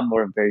person? They say, oh, I'm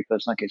more of a berry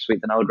person. Okay,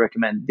 sweet. Then I would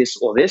recommend this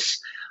or this.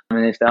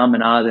 And if they're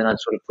and ah, then I'd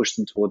sort of push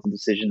them towards the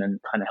decision and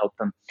kind of help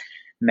them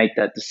make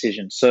that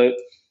decision. So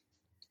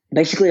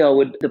basically,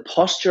 the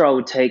posture I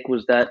would take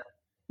was that,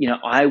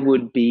 I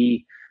would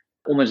be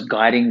almost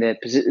guiding their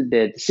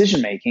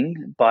decision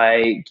making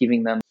by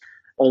giving them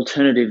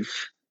alternative,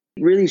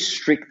 really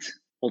strict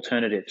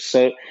alternatives.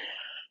 So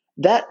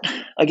that,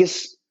 I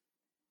guess,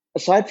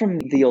 aside from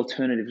the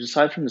alternatives,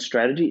 aside from the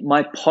strategy,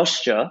 my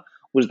posture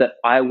was that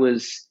I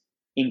was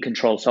in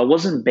control. So I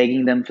wasn't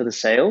begging them for the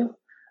sale.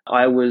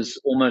 I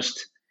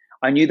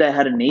knew they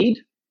had a need,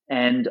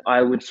 and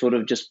I would sort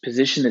of just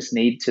position this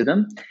need to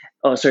them.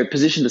 Oh, sorry,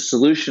 position the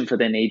solution for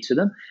their need to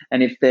them.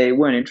 And if they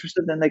weren't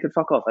interested, then they could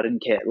fuck off. I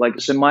didn't care. Like,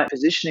 so my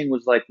positioning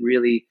was like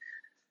really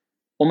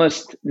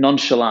almost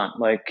nonchalant.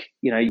 Like,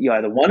 you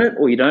either want it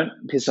or you don't,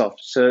 piss off.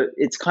 So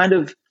it's kind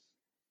of,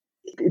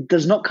 it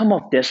does not come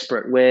off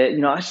desperate, where,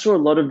 I saw a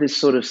lot of this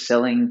sort of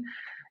selling,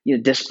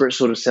 desperate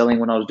sort of selling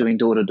when I was doing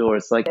door to door.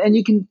 It's like, and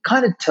you can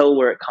kind of tell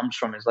where it comes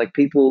from. It's like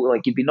people,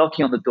 like, you'd be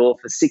knocking on the door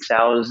for 6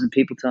 hours and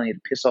people telling you to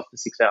piss off for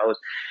 6 hours.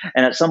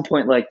 And at some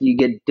point, like, you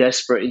get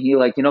desperate and you're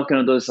knocking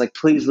on the door. It's like,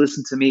 please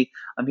listen to me.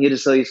 I'm here to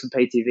sell you some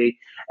pay TV.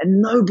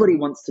 And nobody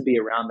wants to be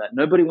around that.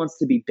 Nobody wants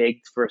to be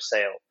begged for a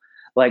sale.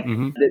 Like,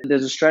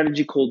 there's a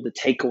strategy called the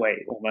takeaway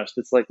almost.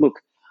 It's like, look,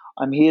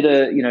 I'm here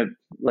to,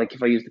 like,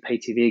 if I use the pay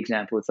TV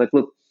example, it's like,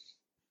 look,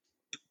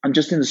 I'm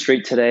just in the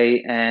street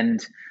today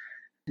and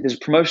there's a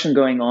promotion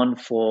going on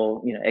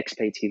for, X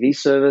pay TV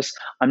service.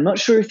 I'm not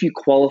sure if you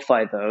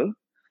qualify though.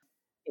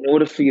 In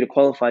order for you to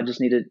qualify, I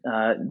just need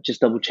to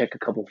just double check a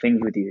couple things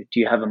with you. Do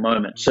you have a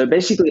moment? So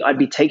basically, I'd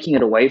be taking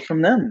it away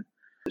from them.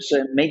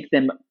 So make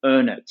them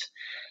earn it.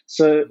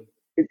 So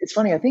it's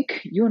funny. I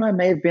think you and I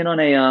may have been on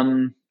a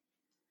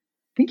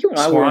I think you and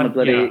I were on a Swan,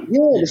 bloody yeah,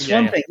 the yeah,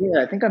 Swan yeah. thing.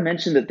 Yeah, I think I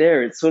mentioned it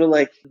there. It's sort of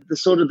like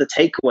the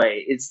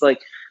takeaway. It's like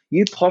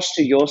you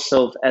posture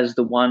yourself as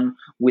the one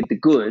with the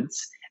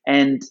goods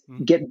and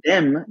Mm, get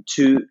them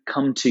to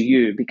come to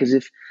you. Because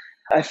if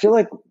I feel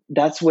like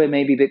that's where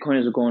maybe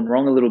Bitcoiners are going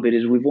wrong a little bit,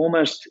 is we've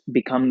almost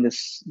become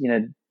this,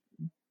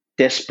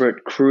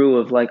 desperate crew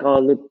of like, oh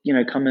look,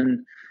 come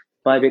and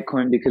buy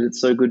Bitcoin because it's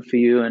so good for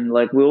you, and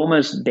like we're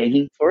almost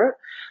begging for it.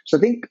 So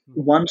I think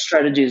mm, one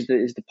strategy is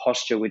the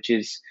posture, which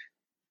is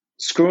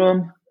screw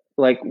them.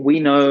 Like we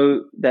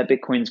know that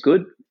Bitcoin's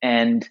good,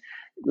 and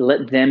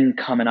let them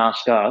come and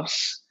ask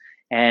us.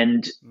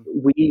 And mm,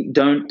 we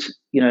don't,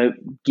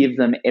 give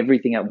them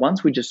everything at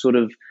once. We just sort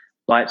of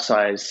bite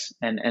size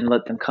and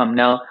let them come.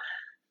 Now,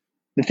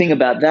 the thing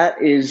about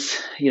that is,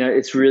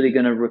 it's really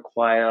going to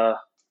require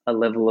a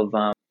level of,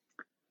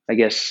 I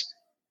guess,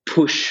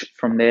 push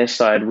from their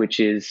side,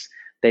 which is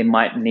they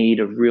might need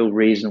a real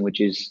reason,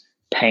 which is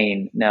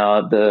pain.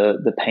 Now,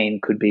 the pain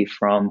could be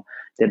from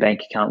their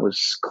bank account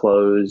was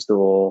closed,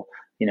 or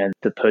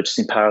the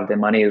purchasing power of their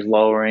money is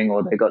lowering,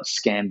 or they got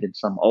scammed in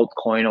some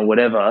altcoin or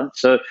whatever.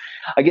 So,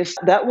 I guess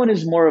that one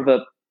is more of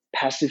a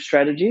passive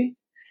strategy.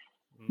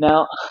 mm,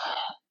 Now,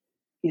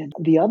 yeah,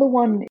 the other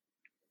one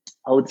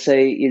I would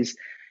say is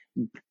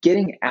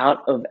getting out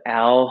of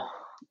our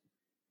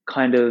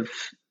kind of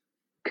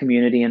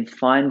community and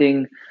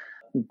finding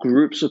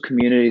groups or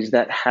communities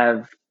that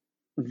have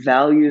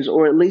values,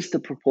 or at least a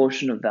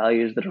proportion of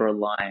values that are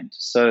aligned.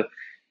 So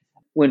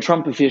when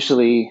Trump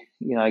officially,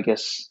 I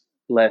guess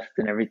left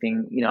and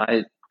everything,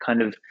 I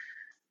kind of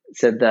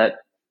said that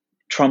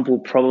Trump will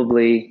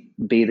probably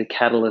be the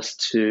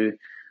catalyst to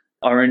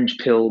orange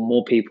pill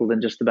more people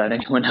than just about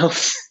anyone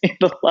else in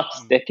the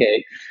last mm,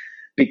 decade.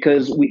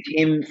 Because mm, with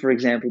him, for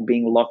example,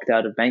 being locked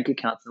out of bank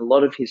accounts, and a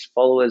lot of his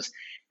followers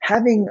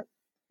having,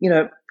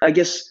 I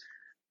guess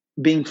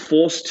being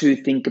forced to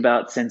think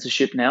about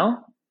censorship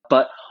now,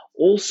 but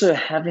also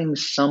having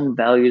some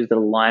values that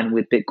align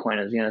with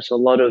Bitcoiners. So a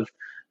lot of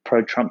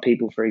pro-Trump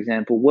people, for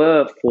example,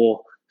 were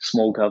for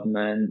small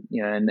government,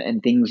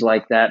 and things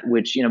like that,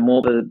 which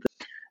more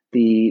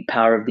the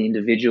power of the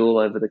individual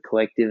over the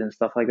collective and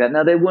stuff like that.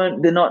 Now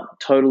they're not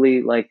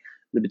totally like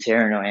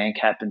libertarian or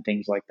ANCAP and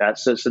things like that.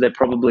 So they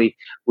probably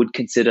would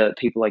consider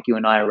people like you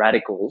and I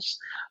radicals,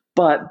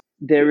 but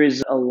there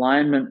is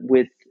alignment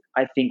with,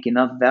 I think,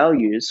 enough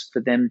values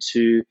for them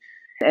to.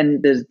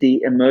 And there's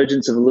the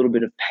emergence of a little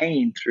bit of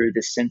pain through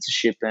this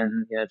censorship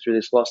and through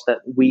this loss, that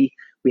we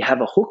have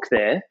a hook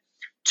there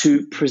to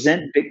mm,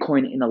 present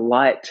Bitcoin in a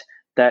light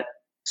that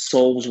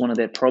solves one of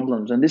their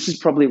problems. And this is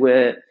probably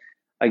where,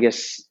 I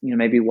guess,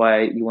 maybe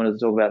why you wanted to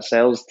talk about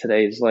sales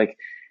today, is like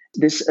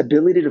this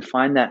ability to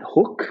find that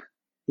hook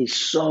is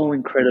so mm,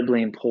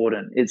 incredibly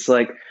important. It's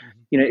like, mm,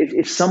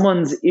 if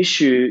someone's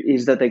issue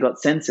is that they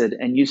got censored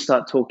and you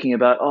start talking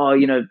about, oh,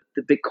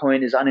 the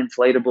Bitcoin is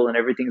uninflatable and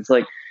everything, it's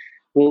like,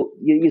 well,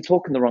 you're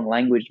talking the wrong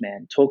language,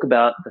 man. Talk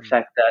about the mm,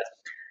 fact that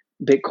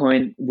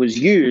Bitcoin was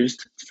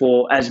used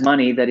for as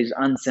money that is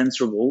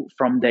uncensorable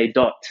from day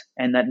dot,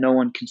 and that no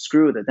one can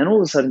screw with it. Then all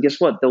of a sudden, guess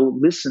what? They'll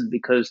listen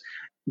because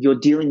you're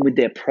dealing with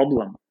their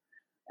problem,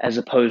 as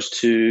opposed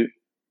to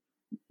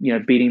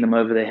beating them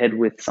over the head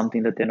with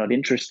something that they're not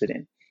interested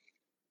in.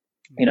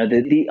 mm,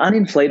 The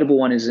uninflatable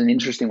one is an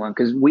interesting one,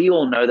 because we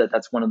all know that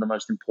that's one of the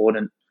most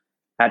important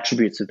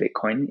attributes of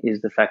Bitcoin,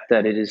 is the fact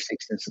that it is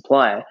fixed in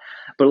supply.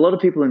 But a lot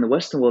of people in the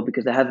Western world,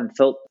 because they haven't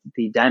felt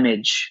the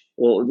damage,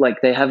 or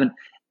like they haven't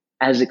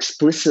as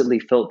explicitly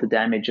felt the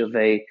damage of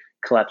a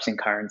collapsing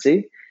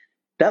currency,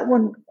 that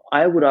one,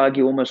 I would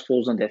argue, almost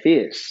falls on deaf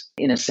ears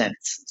in a mm,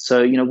 sense.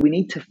 So, we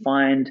need to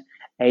find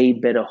a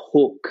better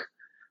hook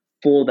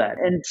for that.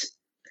 mm, And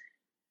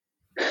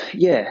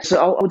yeah,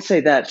 so I would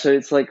say that. So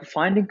it's like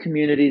finding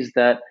communities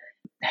that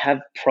have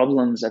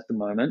problems at the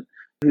moment,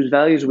 whose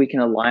values we can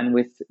align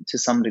with to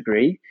some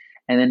degree,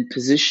 and then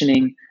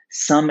positioning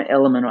some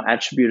element or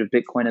attribute of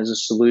Bitcoin as a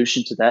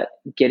solution to that,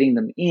 getting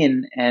them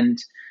in. And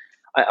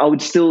I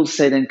would still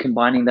say then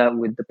combining that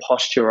with the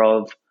posture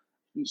of,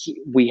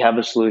 we have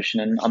a solution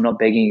and I'm not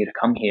begging you to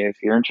come here. If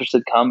you're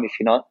interested, come. If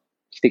you're not,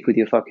 stick with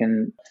your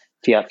fucking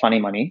fiat funny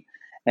money,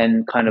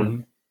 and kind of,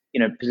 mm.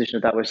 position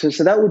it that way.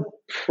 So that would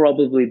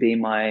probably be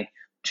my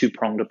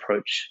two-pronged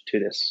approach to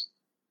this.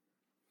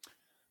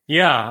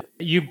 Yeah,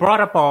 you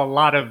brought up a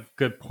lot of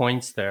good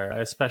points there,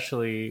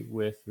 especially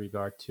with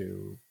regard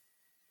to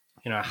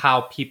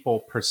how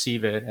people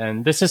perceive it.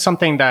 And this is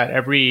something that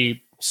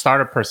every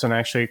startup person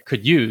actually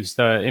could use,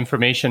 the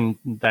information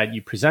that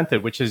you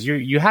presented, which is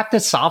you have to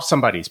solve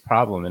somebody's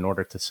problem in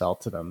order to sell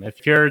to them.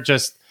 If you're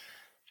just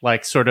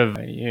like sort of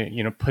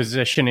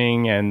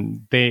positioning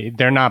and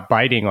they're not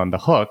biting on the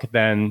hook,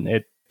 then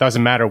it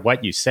doesn't matter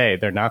what you say,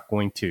 they're not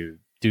going to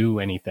do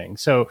anything.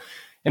 So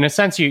in a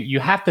sense, you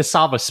have to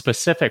solve a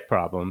specific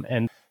problem.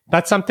 And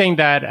that's something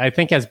that I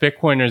think as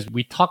Bitcoiners,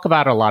 we talk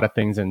about a lot of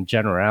things in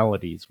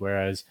generalities,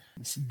 whereas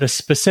the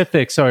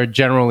specifics are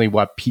generally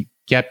what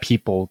get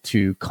people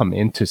to come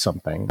into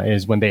something,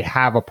 is when they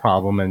have a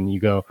problem and you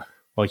go,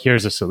 well,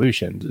 here's a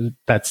solution.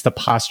 That's the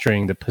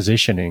posturing, the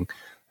positioning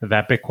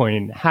that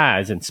Bitcoin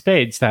has in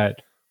spades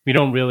that we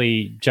don't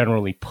really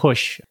generally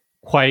push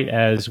quite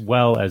as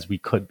well as we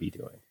could be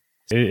doing.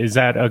 Is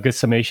that a good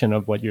summation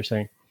of what you're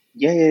saying?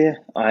 Yeah.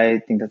 I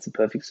think that's a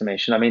perfect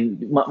summation. I mean,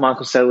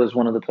 Michael Saylor is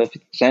one of the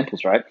perfect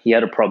examples, right? He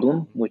had a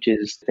problem, which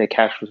is their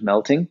cash was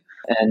melting,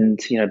 and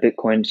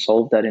Bitcoin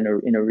solved that in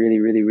a really,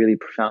 really, really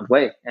profound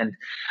way. And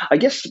I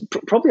guess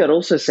probably I'd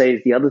also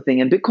say the other thing,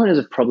 and Bitcoiners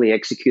have probably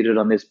executed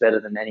on this better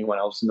than anyone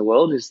else in the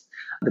world, is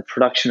the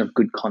production of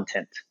good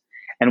content.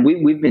 And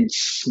we've been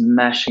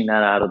smashing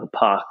that out of the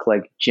park,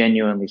 like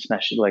genuinely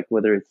smashing, like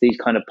whether it's these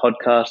kind of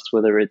podcasts,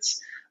 whether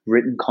it's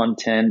written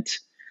content.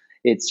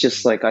 It's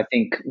just like, I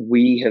think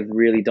we have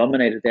really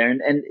dominated there.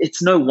 And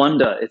it's no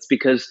wonder. It's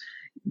because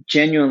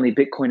genuinely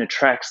Bitcoin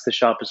attracts the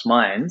sharpest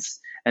minds,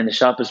 and the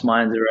sharpest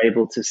minds are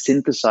able to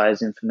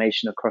synthesize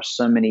information across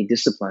so many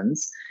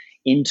disciplines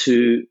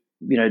into,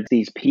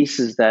 these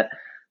pieces that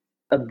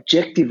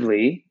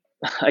objectively,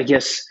 I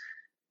guess,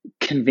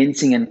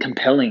 convincing and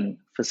compelling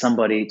for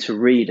somebody to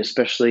read,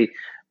 especially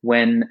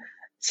when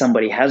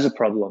somebody has a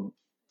problem.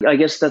 I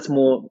guess that's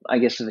more,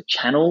 of a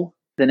channel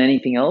than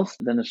anything else,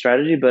 than a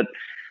strategy. But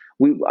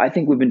I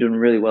think we've been doing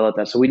really well at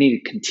that. So we need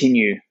to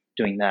continue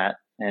doing that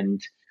and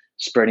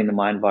spreading the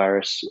mind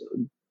virus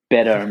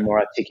better and more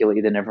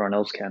articulately than everyone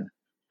else can.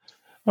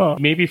 Well,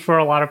 maybe for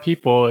a lot of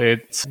people,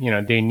 it's,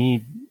 they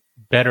need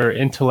better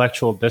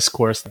intellectual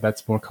discourse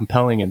that's more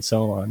compelling and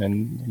so on.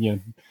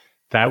 And,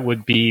 that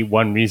would be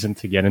one reason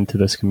to get into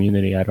this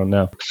community. I don't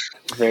know.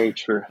 Very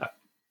true.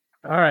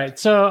 All right.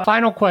 So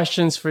final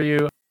questions for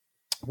you.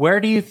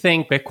 Where do you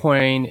think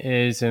Bitcoin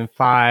is in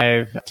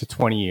 5 to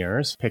 20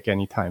 years? Pick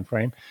any time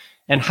frame.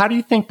 And how do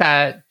you think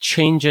that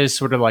changes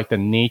sort of like the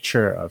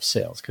nature of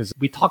sales? Because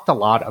we talked a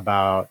lot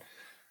about,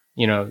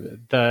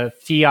 the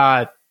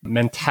fiat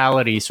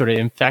mentality sort of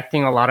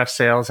infecting a lot of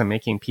sales and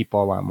making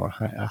people a lot more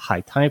high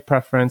time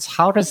preference.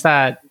 How does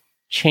that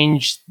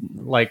change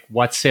like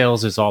what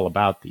sales is all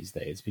about these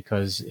days?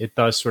 Because it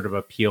does sort of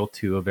appeal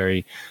to a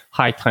very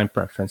high time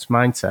preference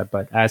mindset.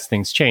 But as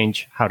things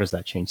change, how does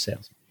that change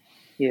sales?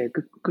 Yeah,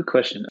 good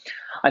question.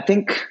 I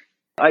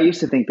used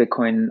to think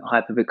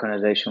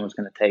hyper-Bitcoinization was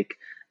going to take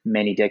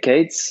many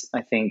decades.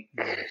 I think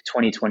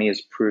 2020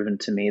 has proven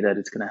to me that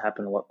it's going to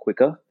happen a lot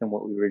quicker than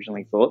what we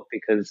originally thought,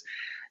 because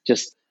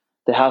just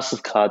the house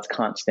of cards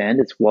can't stand.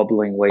 It's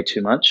wobbling way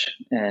too much.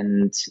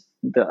 And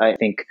I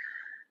think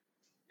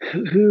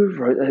who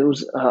wrote it? It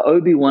was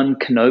Obi-Wan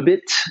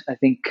Kenobi. I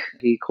think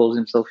he calls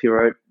himself. He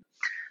wrote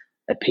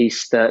a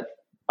piece that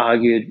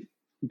argued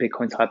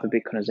Bitcoin's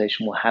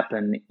hyper-Bitcoinization will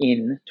happen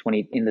in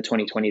the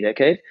 2020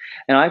 decade.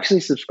 And I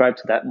actually subscribe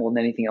to that more than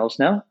anything else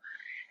now.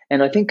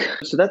 And I think,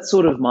 so that's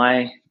sort of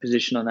my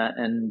position on that.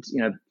 And,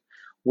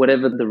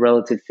 whatever the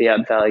relative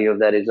fiat value of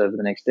that is over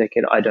the next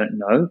decade, I don't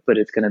know, but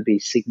it's going to be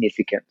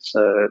significant.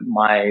 So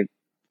my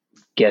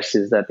guess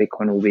is that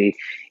Bitcoin will be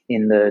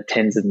in the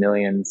tens of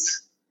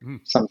millions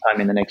sometime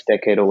in the next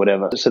decade or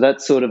whatever. So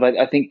that's sort of,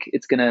 I think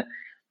it's going to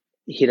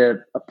hit a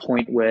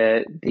point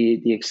where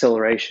the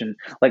acceleration,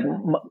 like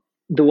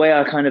the way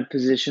I kind of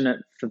position it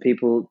for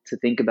people to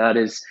think about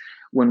is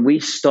when we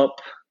stop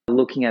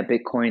looking at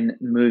Bitcoin's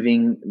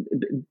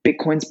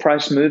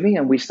price moving,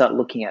 and we start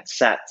looking at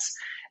sats,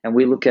 and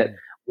we look at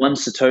one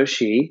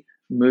Satoshi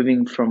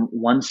moving from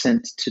 1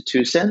 cent to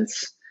 2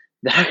 cents,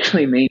 that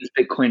actually means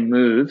Bitcoin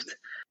moved,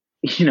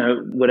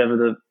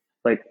 whatever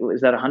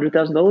is that $100,000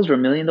 or $1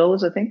 million?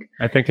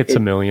 I think it's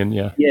 $1 million.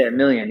 Yeah. Yeah, $1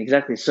 million.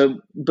 Exactly. So,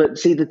 but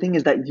see, the thing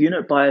is that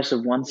unit bias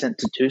of 1 cent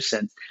to 2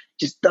 cents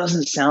just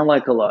doesn't sound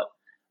like a lot,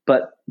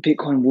 but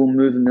Bitcoin will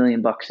move $1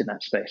 million in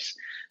that space.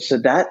 So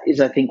that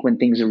is, I think, when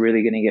things are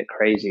really going to get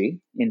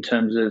crazy in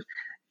terms of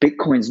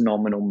Bitcoin's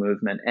nominal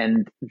movement,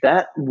 and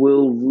that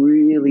will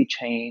really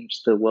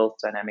change the wealth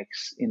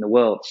dynamics in the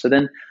world. So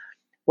then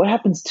what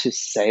happens to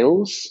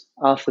sales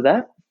after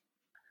that?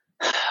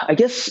 I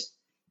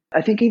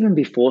think even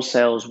before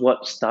sales,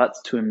 what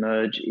starts to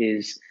emerge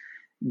is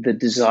the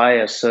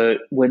desire. So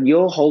when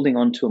you're holding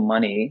on to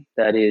money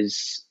that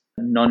is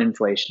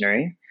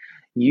non-inflationary,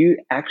 you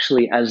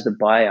actually, as the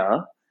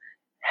buyer,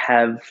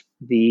 have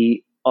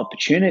the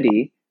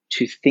opportunity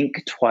to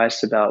think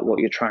twice about what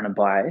you're trying to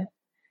buy,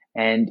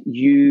 and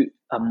you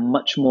are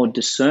much more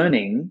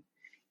discerning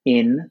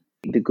in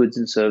the goods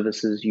and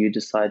services you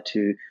decide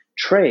to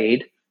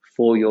trade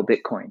for your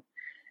Bitcoin.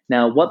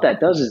 Now, what that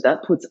does is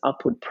that puts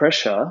upward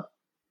pressure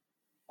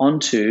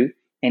onto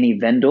any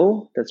vendor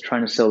that's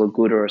trying to sell a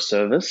good or a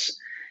service,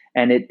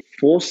 and it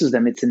forces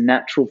them. It's a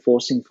natural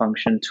forcing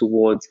function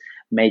towards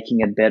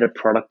making a better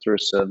product or a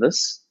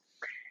service,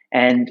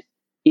 and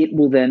it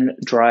will then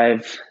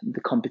drive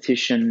the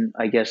competition,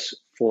 I guess,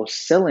 for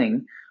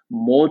selling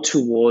more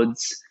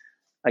towards,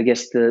 I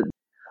guess, the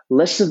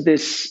less of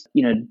this,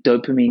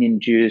 dopamine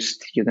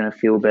induced, you're going to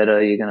feel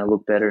better, you're going to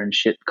look better and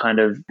shit kind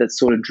of, that's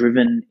sort of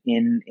driven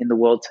in the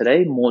world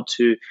today, more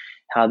to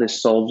how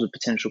this solves a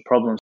potential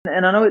problem.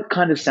 And I know it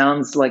kind of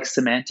sounds like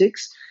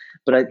semantics,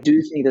 but I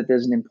do think that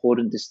there's an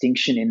important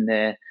distinction in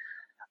there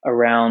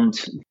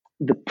around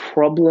the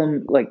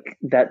problem like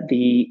that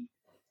the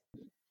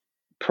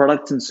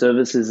products and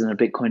services in a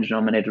Bitcoin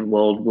denominated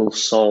world will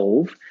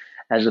solve,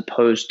 as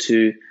opposed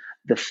to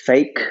the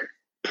fake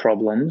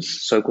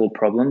problems, so-called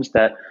problems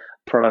that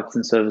products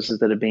and services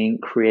that are being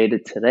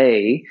created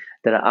today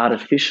that are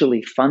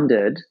artificially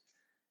funded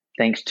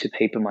thanks to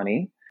paper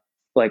money.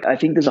 Like, I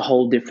think there's a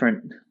whole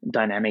different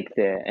dynamic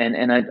there.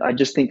 And I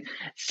just think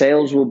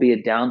sales will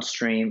be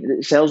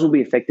sales will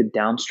be affected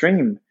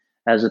downstream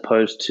as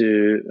opposed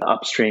to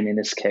upstream in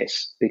this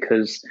case,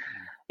 because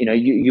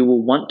you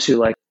will want to,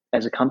 like,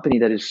 as a company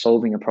that is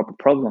solving a proper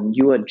problem,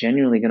 you are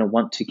genuinely going to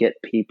want to get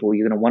people,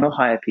 you're going to want to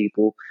hire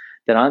people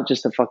that aren't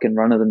just a fucking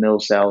run-of-the-mill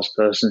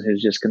salesperson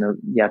who's just going to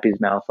yap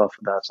his mouth off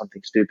about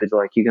something stupid.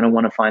 Like, you're going to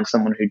want to find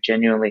someone who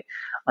genuinely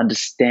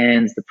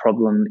understands the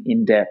problem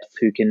in depth,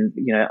 who can,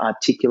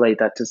 articulate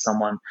that to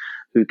someone,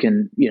 who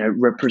can,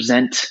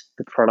 represent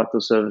the product or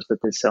service that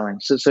they're selling.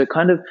 So it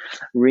kind of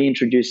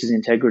reintroduces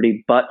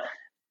integrity, but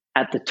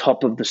at the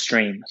top of the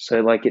stream. So,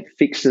 like, it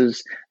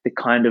fixes the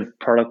kind of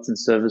products and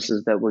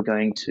services that we're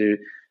going to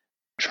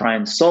try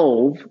and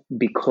solve,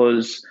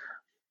 because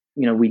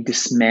we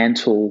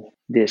dismantle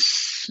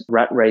this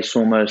rat race,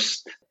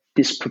 almost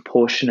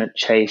disproportionate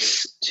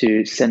chase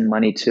to send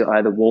money to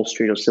either Wall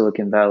Street or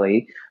Silicon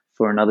Valley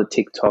for another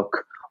TikTok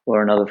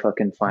or another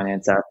fucking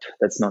finance app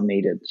that's not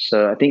needed.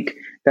 So I think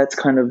that's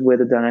kind of where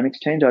the dynamics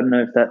change. I don't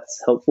know if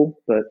that's helpful,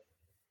 but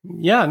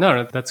yeah,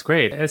 no, that's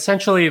great.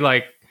 Essentially,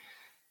 like,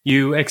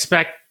 you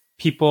expect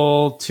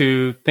people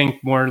to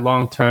think more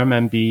long term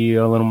and be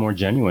a little more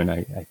genuine,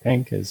 I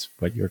think, is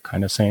what you're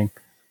kind of saying.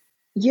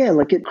 Yeah,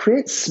 like, it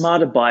creates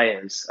smarter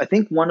buyers. I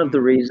think one of the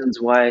reasons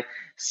why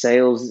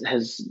sales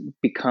has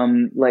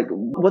become, like,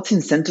 what's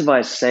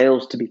incentivized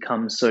sales to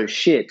become so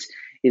shit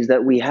is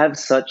that we have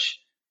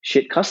such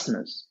shit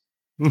customers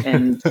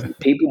and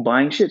people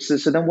buying shit.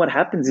 So then what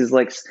happens is,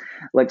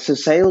 so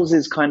sales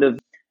is kind of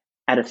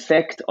at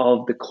effect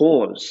of the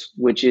cause,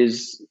 which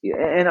is,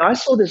 and I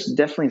saw this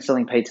definitely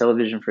selling pay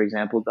television, for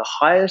example. The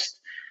highest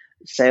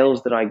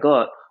sales that I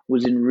got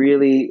was in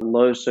really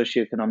low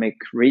socioeconomic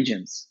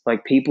regions,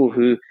 like people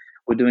who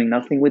were doing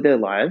nothing with their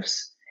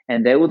lives,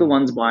 and they were the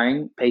ones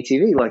buying pay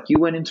TV. Like, you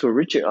went into a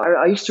richer.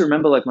 I used to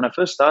remember, like, when I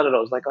first started, I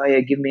was like, oh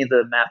yeah, give me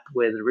the map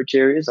where the rich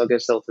area is, I'll go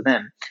sell to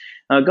them.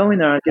 And I'd go in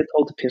there and I'd get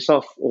told to piss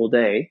off all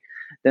day.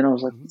 Then I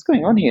was like, what's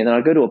going on here? Then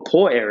I'd go to a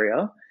poor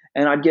area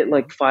and I'd get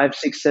like 5,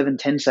 6, 7,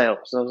 10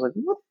 sales. I was like,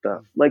 what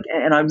the, like,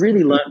 and I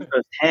really learned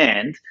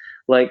firsthand.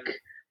 Like,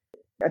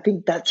 I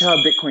think that's how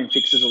Bitcoin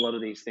fixes a lot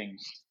of these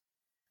things.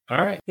 All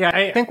right. Yeah,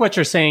 I think what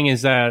you're saying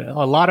is that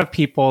a lot of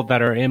people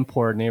that are in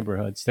poor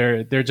neighborhoods,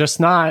 they're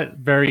just not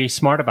very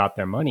smart about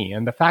their money.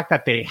 And the fact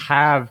that they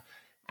have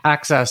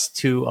access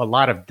to a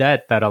lot of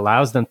debt that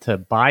allows them to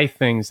buy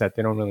things that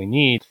they don't really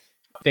need,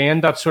 they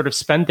end up sort of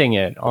spending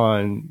it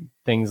on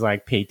things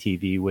like pay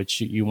TV,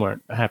 which you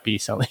weren't happy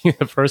selling in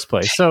the first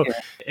place. So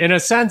in a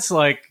sense,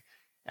 like,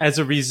 as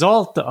a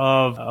result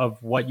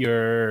of what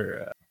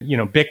your,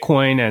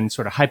 Bitcoin and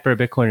sort of hyper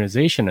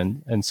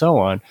Bitcoinization and so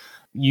on,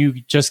 you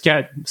just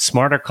get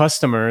smarter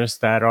customers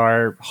that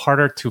are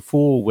harder to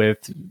fool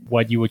with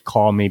what you would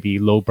call maybe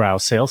lowbrow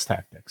sales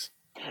tactics.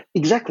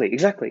 Exactly.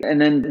 And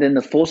then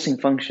the forcing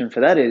function for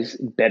that is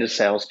better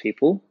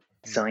salespeople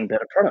selling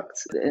better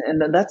products.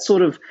 And that's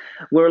sort of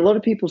where a lot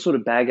of people sort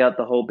of bag out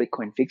the whole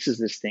Bitcoin fixes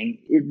this thing.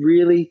 It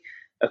really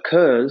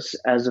occurs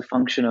as a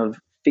function of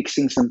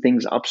fixing some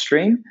things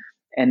upstream,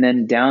 and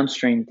then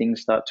downstream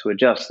things start to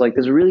adjust. Like,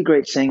 there's a really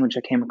great saying which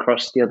I came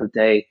across the other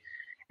day,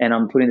 and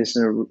I'm putting this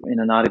in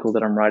an article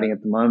that I'm writing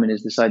at the moment,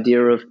 is this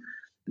idea of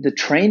the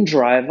train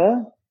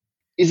driver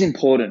is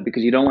important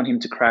because you don't want him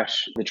to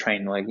crash the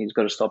train. Like, he's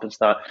got to stop and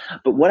start.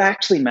 But what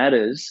actually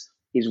matters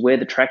is where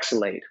the tracks are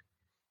laid.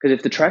 Because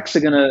if the tracks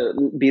are going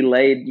to be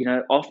laid,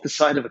 off the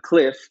side of a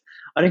cliff,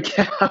 I don't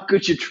care how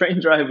good your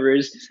train driver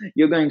is,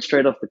 you're going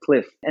straight off the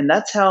cliff. And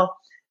that's how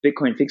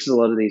Bitcoin fixes a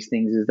lot of these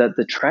things, is that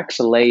the tracks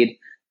are laid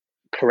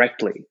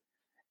correctly.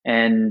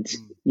 And,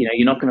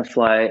 you're not going to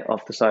fly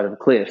off the side of a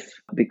cliff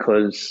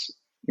because,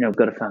 we've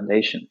got a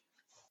foundation.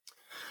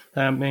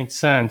 That makes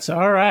sense.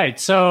 All right.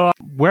 So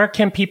where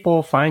can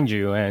people find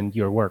you and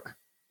your work?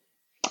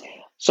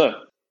 So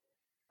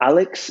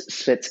Alex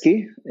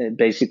Svetski,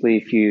 basically,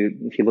 if you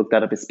look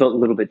that up, it's spelled a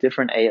little bit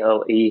different,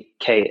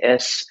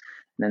 Aleks,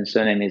 and then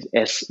surname is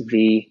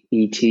Svetski.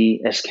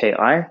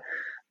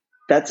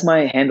 That's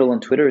my handle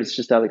on Twitter. It's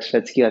just Alex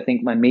Svetski. I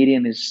think my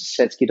Medium is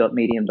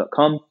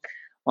svetsky.medium.com.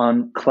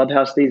 On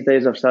Clubhouse these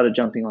days, I've started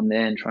jumping on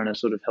there and trying to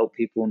sort of help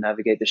people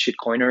navigate the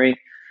shitcoinery.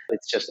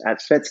 It's just at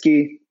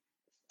Svetski.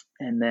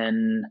 And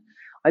then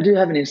I do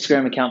have an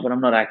Instagram account, but I'm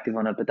not active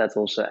on it, but that's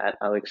also at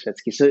Alex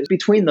Svetski. So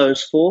between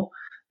those four,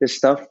 there's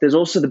stuff. There's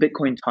also the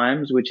Bitcoin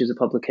Times, which is a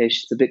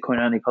publication. It's a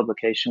Bitcoin-only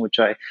publication, which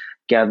I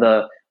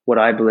gather what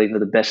I believe are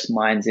the best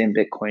minds in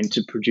Bitcoin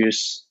to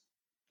produce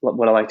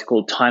what I like to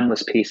call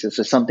timeless pieces.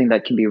 So something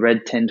that can be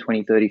read 10,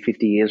 20, 30,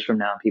 50 years from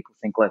now, and people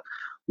think like,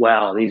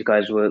 wow, these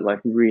guys were like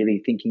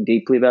really thinking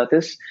deeply about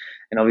this.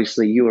 And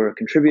obviously you were a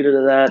contributor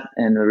to that.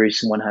 And the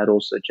recent one had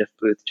also Jeff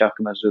Booth,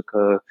 Giacomo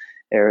Zucco,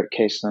 Eric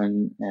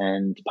Cason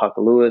and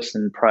Parker Lewis,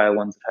 and prior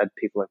ones have had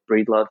people like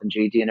Breedlove and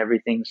GD and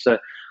everything. So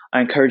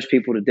I encourage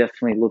people to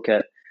definitely look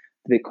at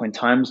the Bitcoin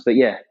Times. But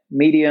yeah,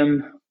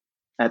 Medium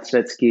at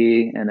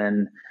Svetsky, and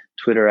then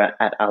Twitter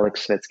at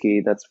Alex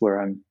Svetsky. That's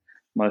where I'm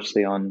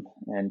mostly on.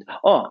 And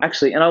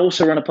actually, and I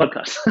also run a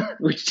podcast,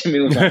 which Jimmy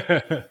was on,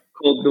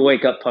 called the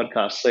Wake Up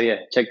Podcast. So yeah,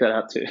 check that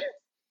out too.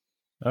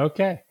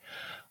 Okay.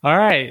 All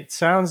right.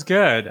 Sounds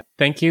good.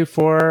 Thank you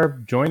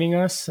for joining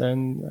us.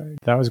 And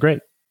that was great.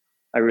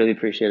 I really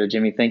appreciate it,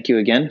 Jimmy. Thank you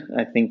again.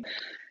 I think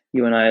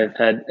you and I have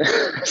had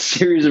a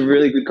series of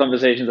really good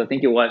conversations. I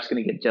think your wife's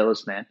going to get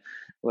jealous, man.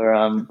 We're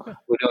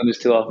doing this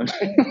too often.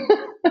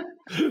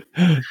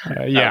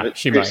 Yeah,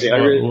 she might.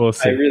 We'll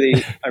see.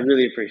 I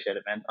really appreciate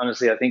it, man.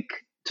 Honestly, I think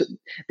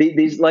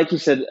these, like you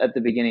said at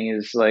the beginning,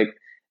 is like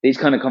these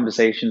kind of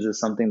conversations is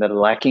something that are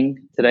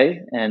lacking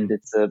today, and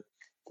it's an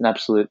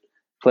absolute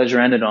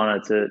pleasure and an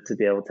honor to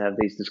be able to have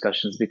these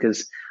discussions,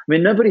 because I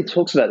mean nobody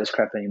talks about this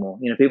crap anymore.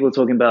 People are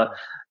talking about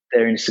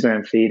their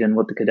Instagram feed and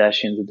what the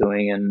Kardashians are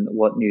doing and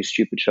what new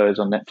stupid shows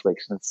on Netflix,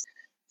 and it's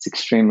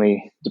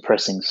extremely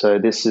depressing. So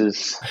this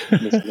is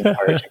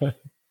encouraging.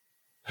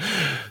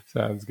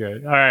 Sounds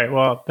good. All right.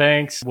 Well,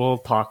 thanks. We'll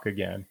talk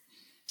again.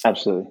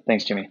 Absolutely.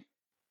 Thanks, Jimmy.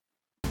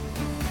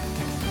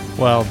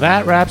 Well,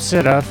 that wraps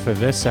it up for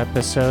this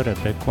episode of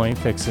Bitcoin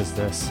Fixes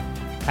This.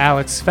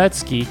 Alex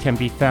Svetsky can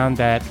be found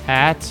at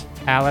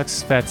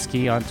Alex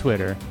Svetsky on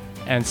Twitter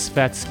and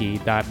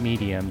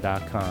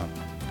svetsky.medium.com.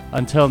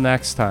 Until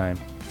next time,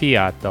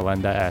 fiat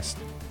delenda est.